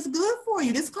bit, but it's good for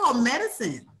you. This is called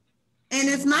medicine. And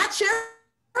it's not cherry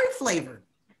flavored.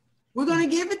 We're going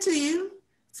to give it to you,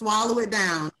 swallow it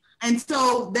down. And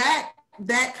so that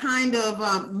kind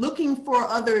of looking for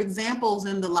other examples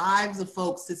in the lives of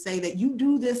folks to say that you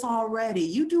do this already.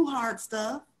 You do hard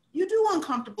stuff. You do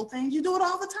uncomfortable things. You do it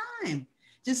all the time.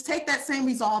 Just take that same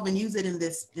resolve and use it in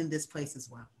this place as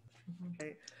well.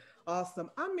 Okay. Awesome.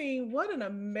 I mean, what an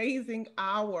amazing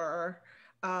hour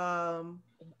and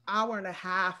a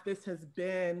half this has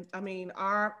been. I mean,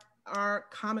 our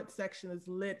comment section is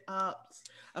lit up.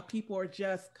 People are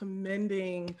just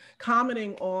commenting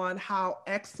on how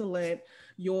excellent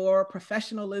your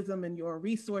professionalism and your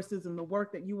resources and the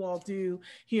work that you all do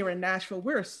here in Nashville.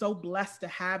 We're so blessed to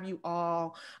have you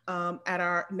all at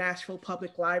our Nashville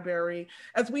Public Library.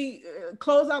 As we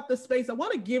close out this space, I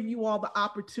want to give you all the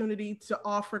opportunity to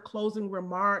offer closing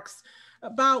remarks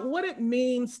about what it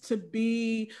means to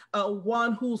be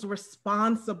one who's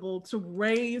responsible to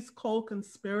raise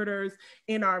co-conspirators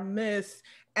in our midst,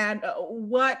 and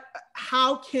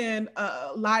how can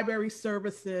library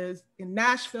services in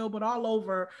Nashville, but all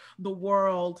over the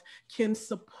world, can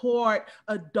support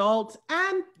adults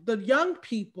and the young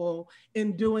people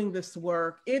in doing this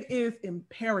work. It is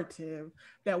imperative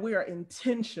that we are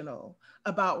intentional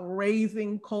about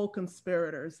raising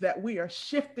co-conspirators, that we are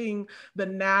shifting the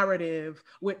narrative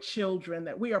with children,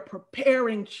 that we are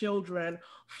preparing children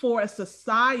for a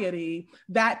society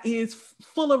that is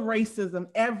full of racism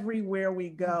everywhere we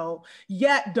go,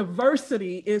 yet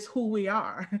diversity is who we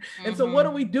are. And so what do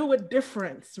we do with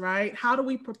difference, right? How do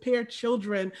we prepare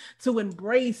children to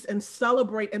embrace and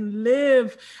celebrate and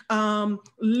live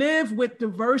with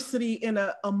diversity in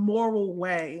a moral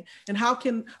way? And how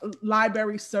can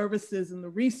library services and the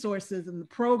resources and the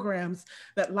programs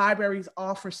that libraries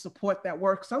offer support that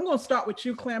work? So I'm going to start with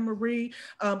you, Claire Marie,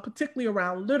 particularly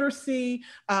around literacy.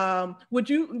 Would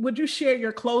you share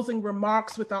your closing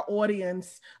remarks with our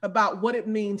audience about what it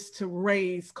means to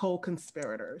raise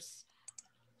co-conspirators?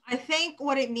 I think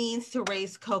what it means to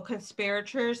raise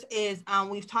co-conspirators is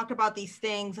we've talked about these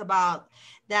things about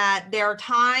that there are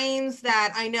times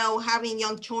that I know having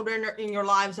young children in your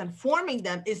lives and forming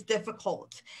them is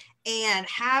difficult and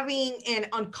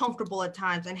uncomfortable at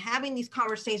times, and having these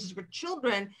conversations with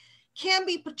children can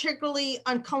be particularly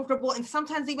uncomfortable and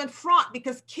sometimes even fraught,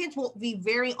 because kids will be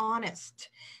very honest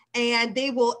and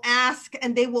they will ask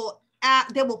and they will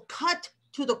cut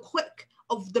to the quick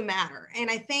of the matter. And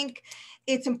I think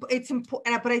it's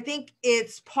important, but I think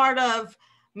it's part of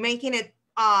making it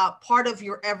part of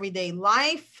your everyday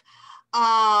life.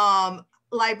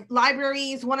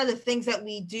 Libraries, one of the things that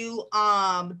we do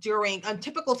during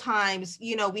untypical times,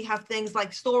 we have things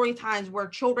like story times where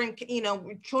children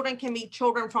can meet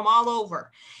children from all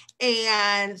over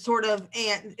and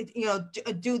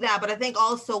do that. But I think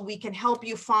also we can help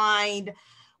you find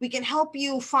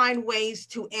ways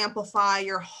to amplify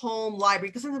your home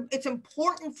library, because it's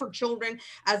important for children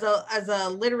as a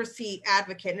literacy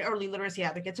advocate, an early literacy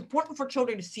advocate. It's important for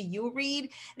children to see you read,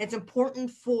 and it's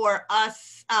important for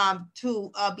us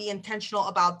to be intentional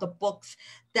about the books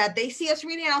that they see us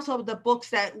reading, and also the books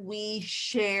that we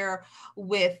share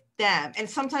with them. And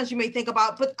sometimes you may think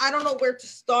about, but I don't know where to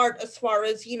start as far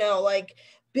as,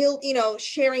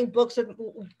 sharing books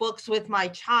with my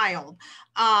child.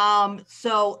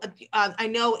 So I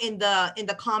know in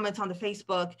the comments on the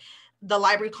Facebook, the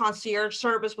library concierge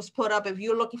service was put up. If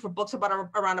you're looking for books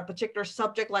around a particular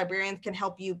subject, librarians can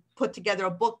help you put together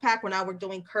a book pack. We're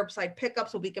doing curbside pickup,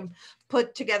 so we can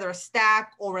put together a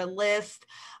stack or a list.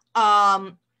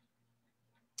 I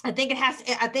think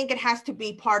it has to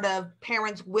be part of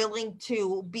parents willing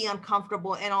to be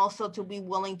uncomfortable and also to be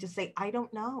willing to say, I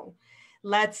don't know.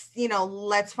 Let's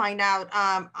find out.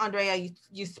 Andrea,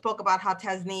 you spoke about how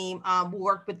Tasneem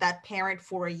worked with the parent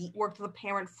for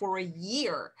a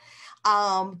year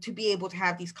to be able to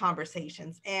have these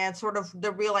conversations, and sort of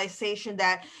the realization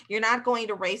that you're not going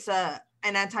to raise an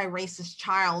anti-racist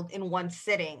child in one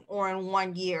sitting or in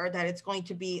 1 year, that it's going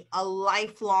to be a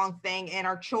lifelong thing. And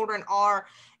our children are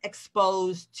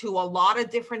exposed to a lot of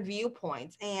different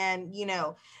viewpoints, and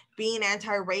being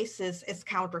anti-racist is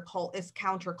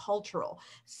countercultural.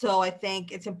 So I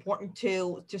think it's important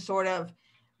to sort of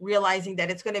realizing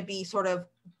that it's going to be sort of,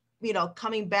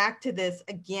 coming back to this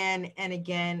again and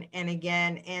again and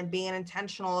again, and being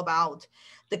intentional about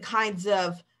the kinds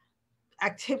of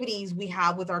activities we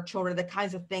have with our children, the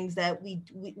kinds of things that we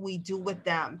do with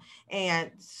them.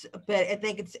 But I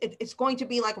think it's going to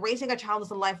be like raising a child is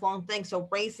a lifelong thing. So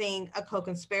raising a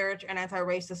co-conspirator, an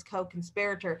anti-racist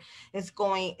co-conspirator, is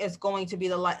going to be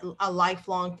a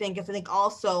lifelong thing. Because I think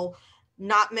also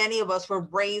not many of us were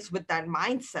raised with that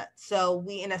mindset. So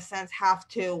we, in a sense, have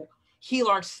to do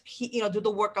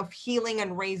the work of healing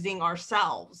and raising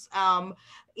ourselves.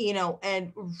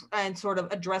 And sort of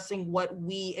addressing what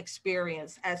we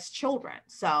experience as children.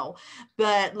 So,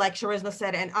 but like Sharizna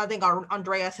said, and I think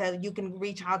Andrea said, you can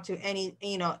reach out to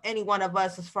any one of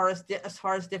us as far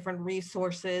as different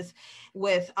resources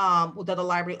that the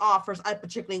library offers. I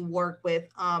particularly work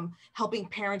with helping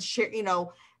parents share,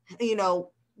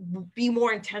 be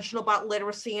more intentional about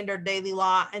literacy in their daily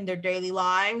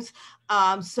lives.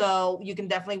 So you can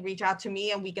definitely reach out to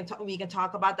me, and we can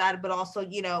talk about that, but also,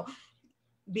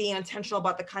 being intentional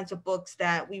about the kinds of books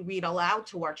that we read aloud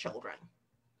to our children.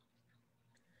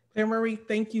 Claire Marie,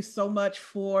 thank you so much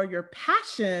for your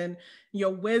passion, your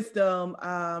wisdom,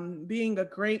 being a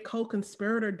great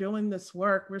co-conspirator doing this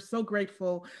work. We're so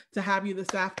grateful to have you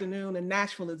this afternoon, and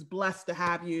Nashville is blessed to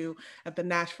have you at the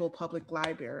Nashville Public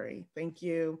Library. Thank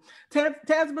you.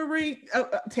 Taz Marie,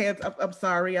 I'm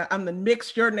sorry, I'm the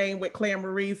mixed your name with Claire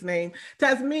Marie's name.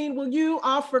 Tasmeen, will you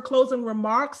offer closing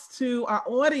remarks to our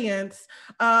audience?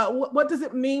 What does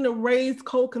it mean to raise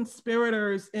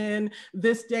co-conspirators in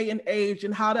this day and age,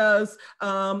 and how does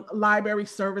library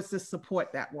services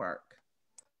support that work?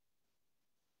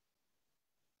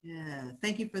 Yeah,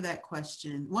 thank you for that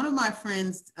question. One of my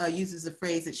friends uses the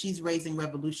phrase that she's raising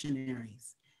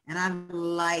revolutionaries. And I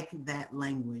like that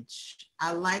language.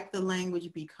 I like the language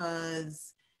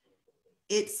because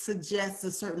it suggests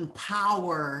a certain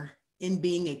power in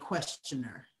being a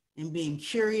questioner, in being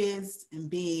curious, and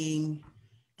being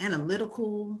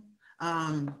analytical,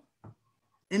 and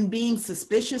being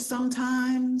suspicious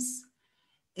sometimes.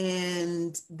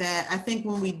 And that I think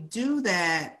when we do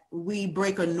that, we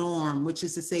break a norm, which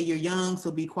is to say you're young, so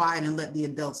be quiet and let the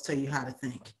adults tell you how to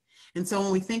think. And so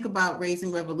when we think about raising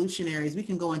revolutionaries, we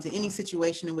can go into any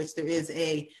situation in which there is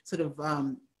a sort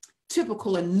of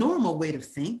typical and normal way to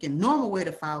think, and normal way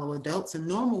to follow adults, and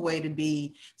normal way to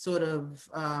be sort of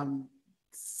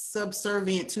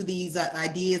subservient to these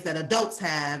ideas that adults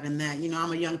have, and that, you know,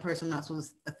 I'm a young person, I'm not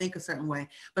supposed to think a certain way.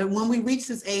 But when we reach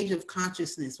this age of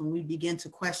consciousness, when we begin to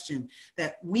question,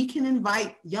 that we can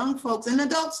invite young folks and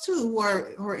adults too who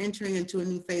are entering into a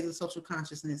new phase of social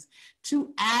consciousness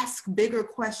to ask bigger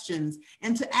questions,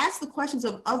 and to ask the questions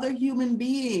of other human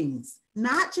beings,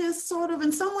 not just sort of,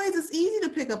 in some ways it's easy to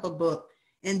pick up a book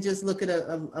and just look at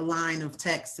a line of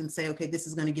text and say, okay, this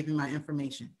is going to give me my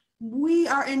information. We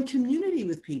are in community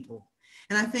with people.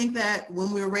 And I think that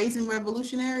when we're raising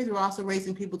revolutionaries, we're also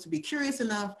raising people to be curious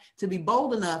enough, to be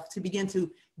bold enough, to begin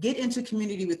to get into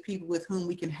community with people with whom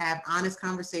we can have honest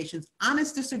conversations,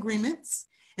 honest disagreements,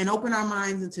 and open our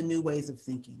minds into new ways of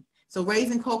thinking. So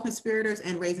raising co-conspirators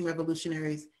and raising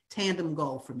revolutionaries, tandem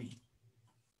goal for me.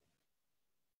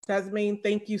 Tasmeen,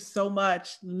 thank you so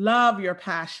much. Love your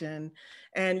passion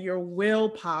and your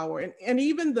willpower, and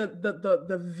even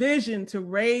the vision to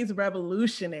raise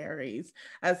revolutionaries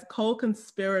as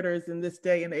co-conspirators in this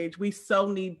day and age. We so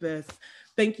need this.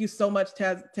 Thank you so much,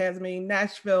 Tasmeen.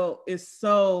 Nashville is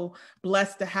so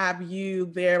blessed to have you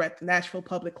there at the Nashville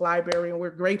Public Library, and we're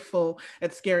grateful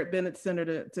at Scarritt Bennett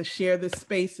Center to share this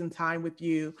space and time with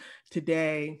you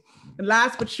today. And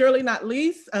last but surely not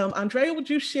least, Andrea, would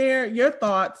you share your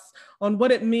thoughts on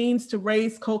what it means to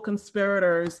raise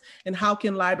co-conspirators, and how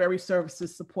can library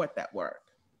services support that work?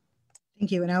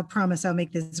 Thank you, and I'll promise I'll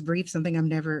make this brief, something I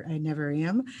never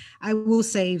am. I will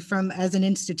say, as an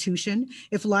institution,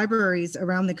 if libraries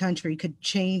around the country could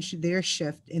change their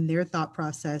shift in their thought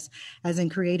process, as in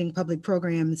creating public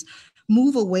programs,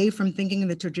 move away from thinking in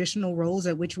the traditional roles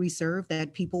at which we serve,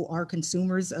 that people are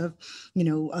consumers of,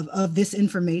 of this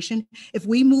information. If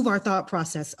we move our thought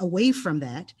process away from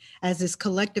that as this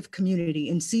collective community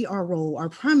and see our role, our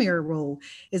primary role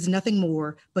is nothing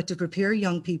more but to prepare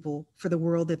young people for the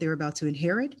world that they're about to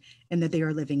inherit and that they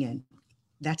are living in.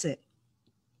 That's it.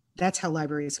 That's how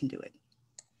libraries can do it.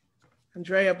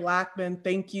 Andrea Blackman,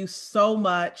 thank you so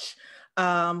much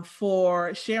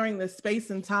for sharing this space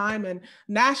and time. And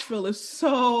Nashville is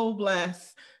so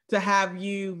blessed to have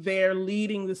you there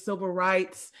leading the civil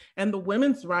rights and the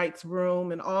women's rights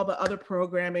room and all the other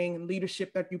programming and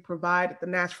leadership that you provide at the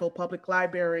Nashville Public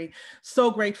Library.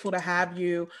 So grateful to have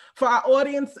you. For our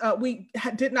audience, we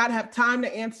did not have time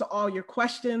to answer all your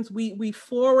questions. We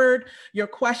forward your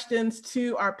questions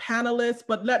to our panelists,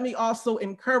 but let me also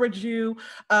encourage you,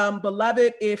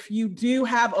 beloved, if you do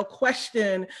have a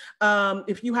question,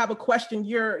 you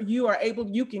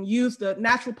can use the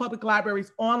Nashville Public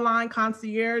Library's online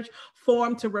concierge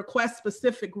form to request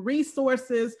specific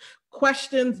resources,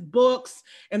 questions, books,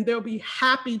 and they'll be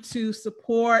happy to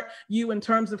support you in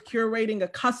terms of curating a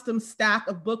custom stack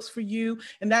of books for you.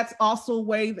 And that's also a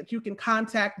way that you can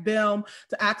contact them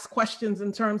to ask questions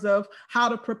in terms of how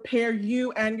to prepare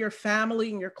you and your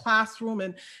family and your classroom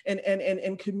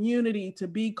and community to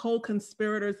be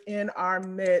co-conspirators in our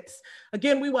midst.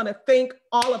 Again, we want to thank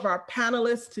all of our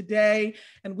panelists today,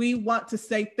 and we want to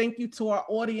say thank you to our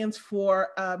audience for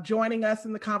joining us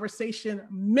in the conversation.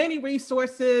 Many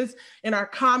resources in our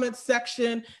comments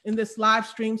section in this live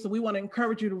stream. So we want to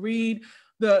encourage you to read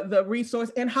the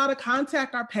resource and how to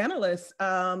contact our panelists.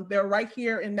 They're right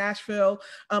here in Nashville.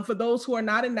 For those who are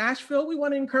not in Nashville, we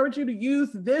want to encourage you to use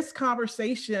this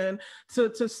conversation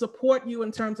to support you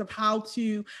in terms of how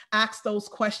to ask those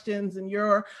questions in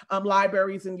your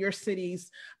libraries in your cities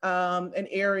and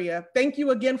area. Thank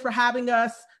you again for having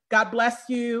us. God bless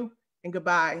you and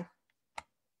goodbye.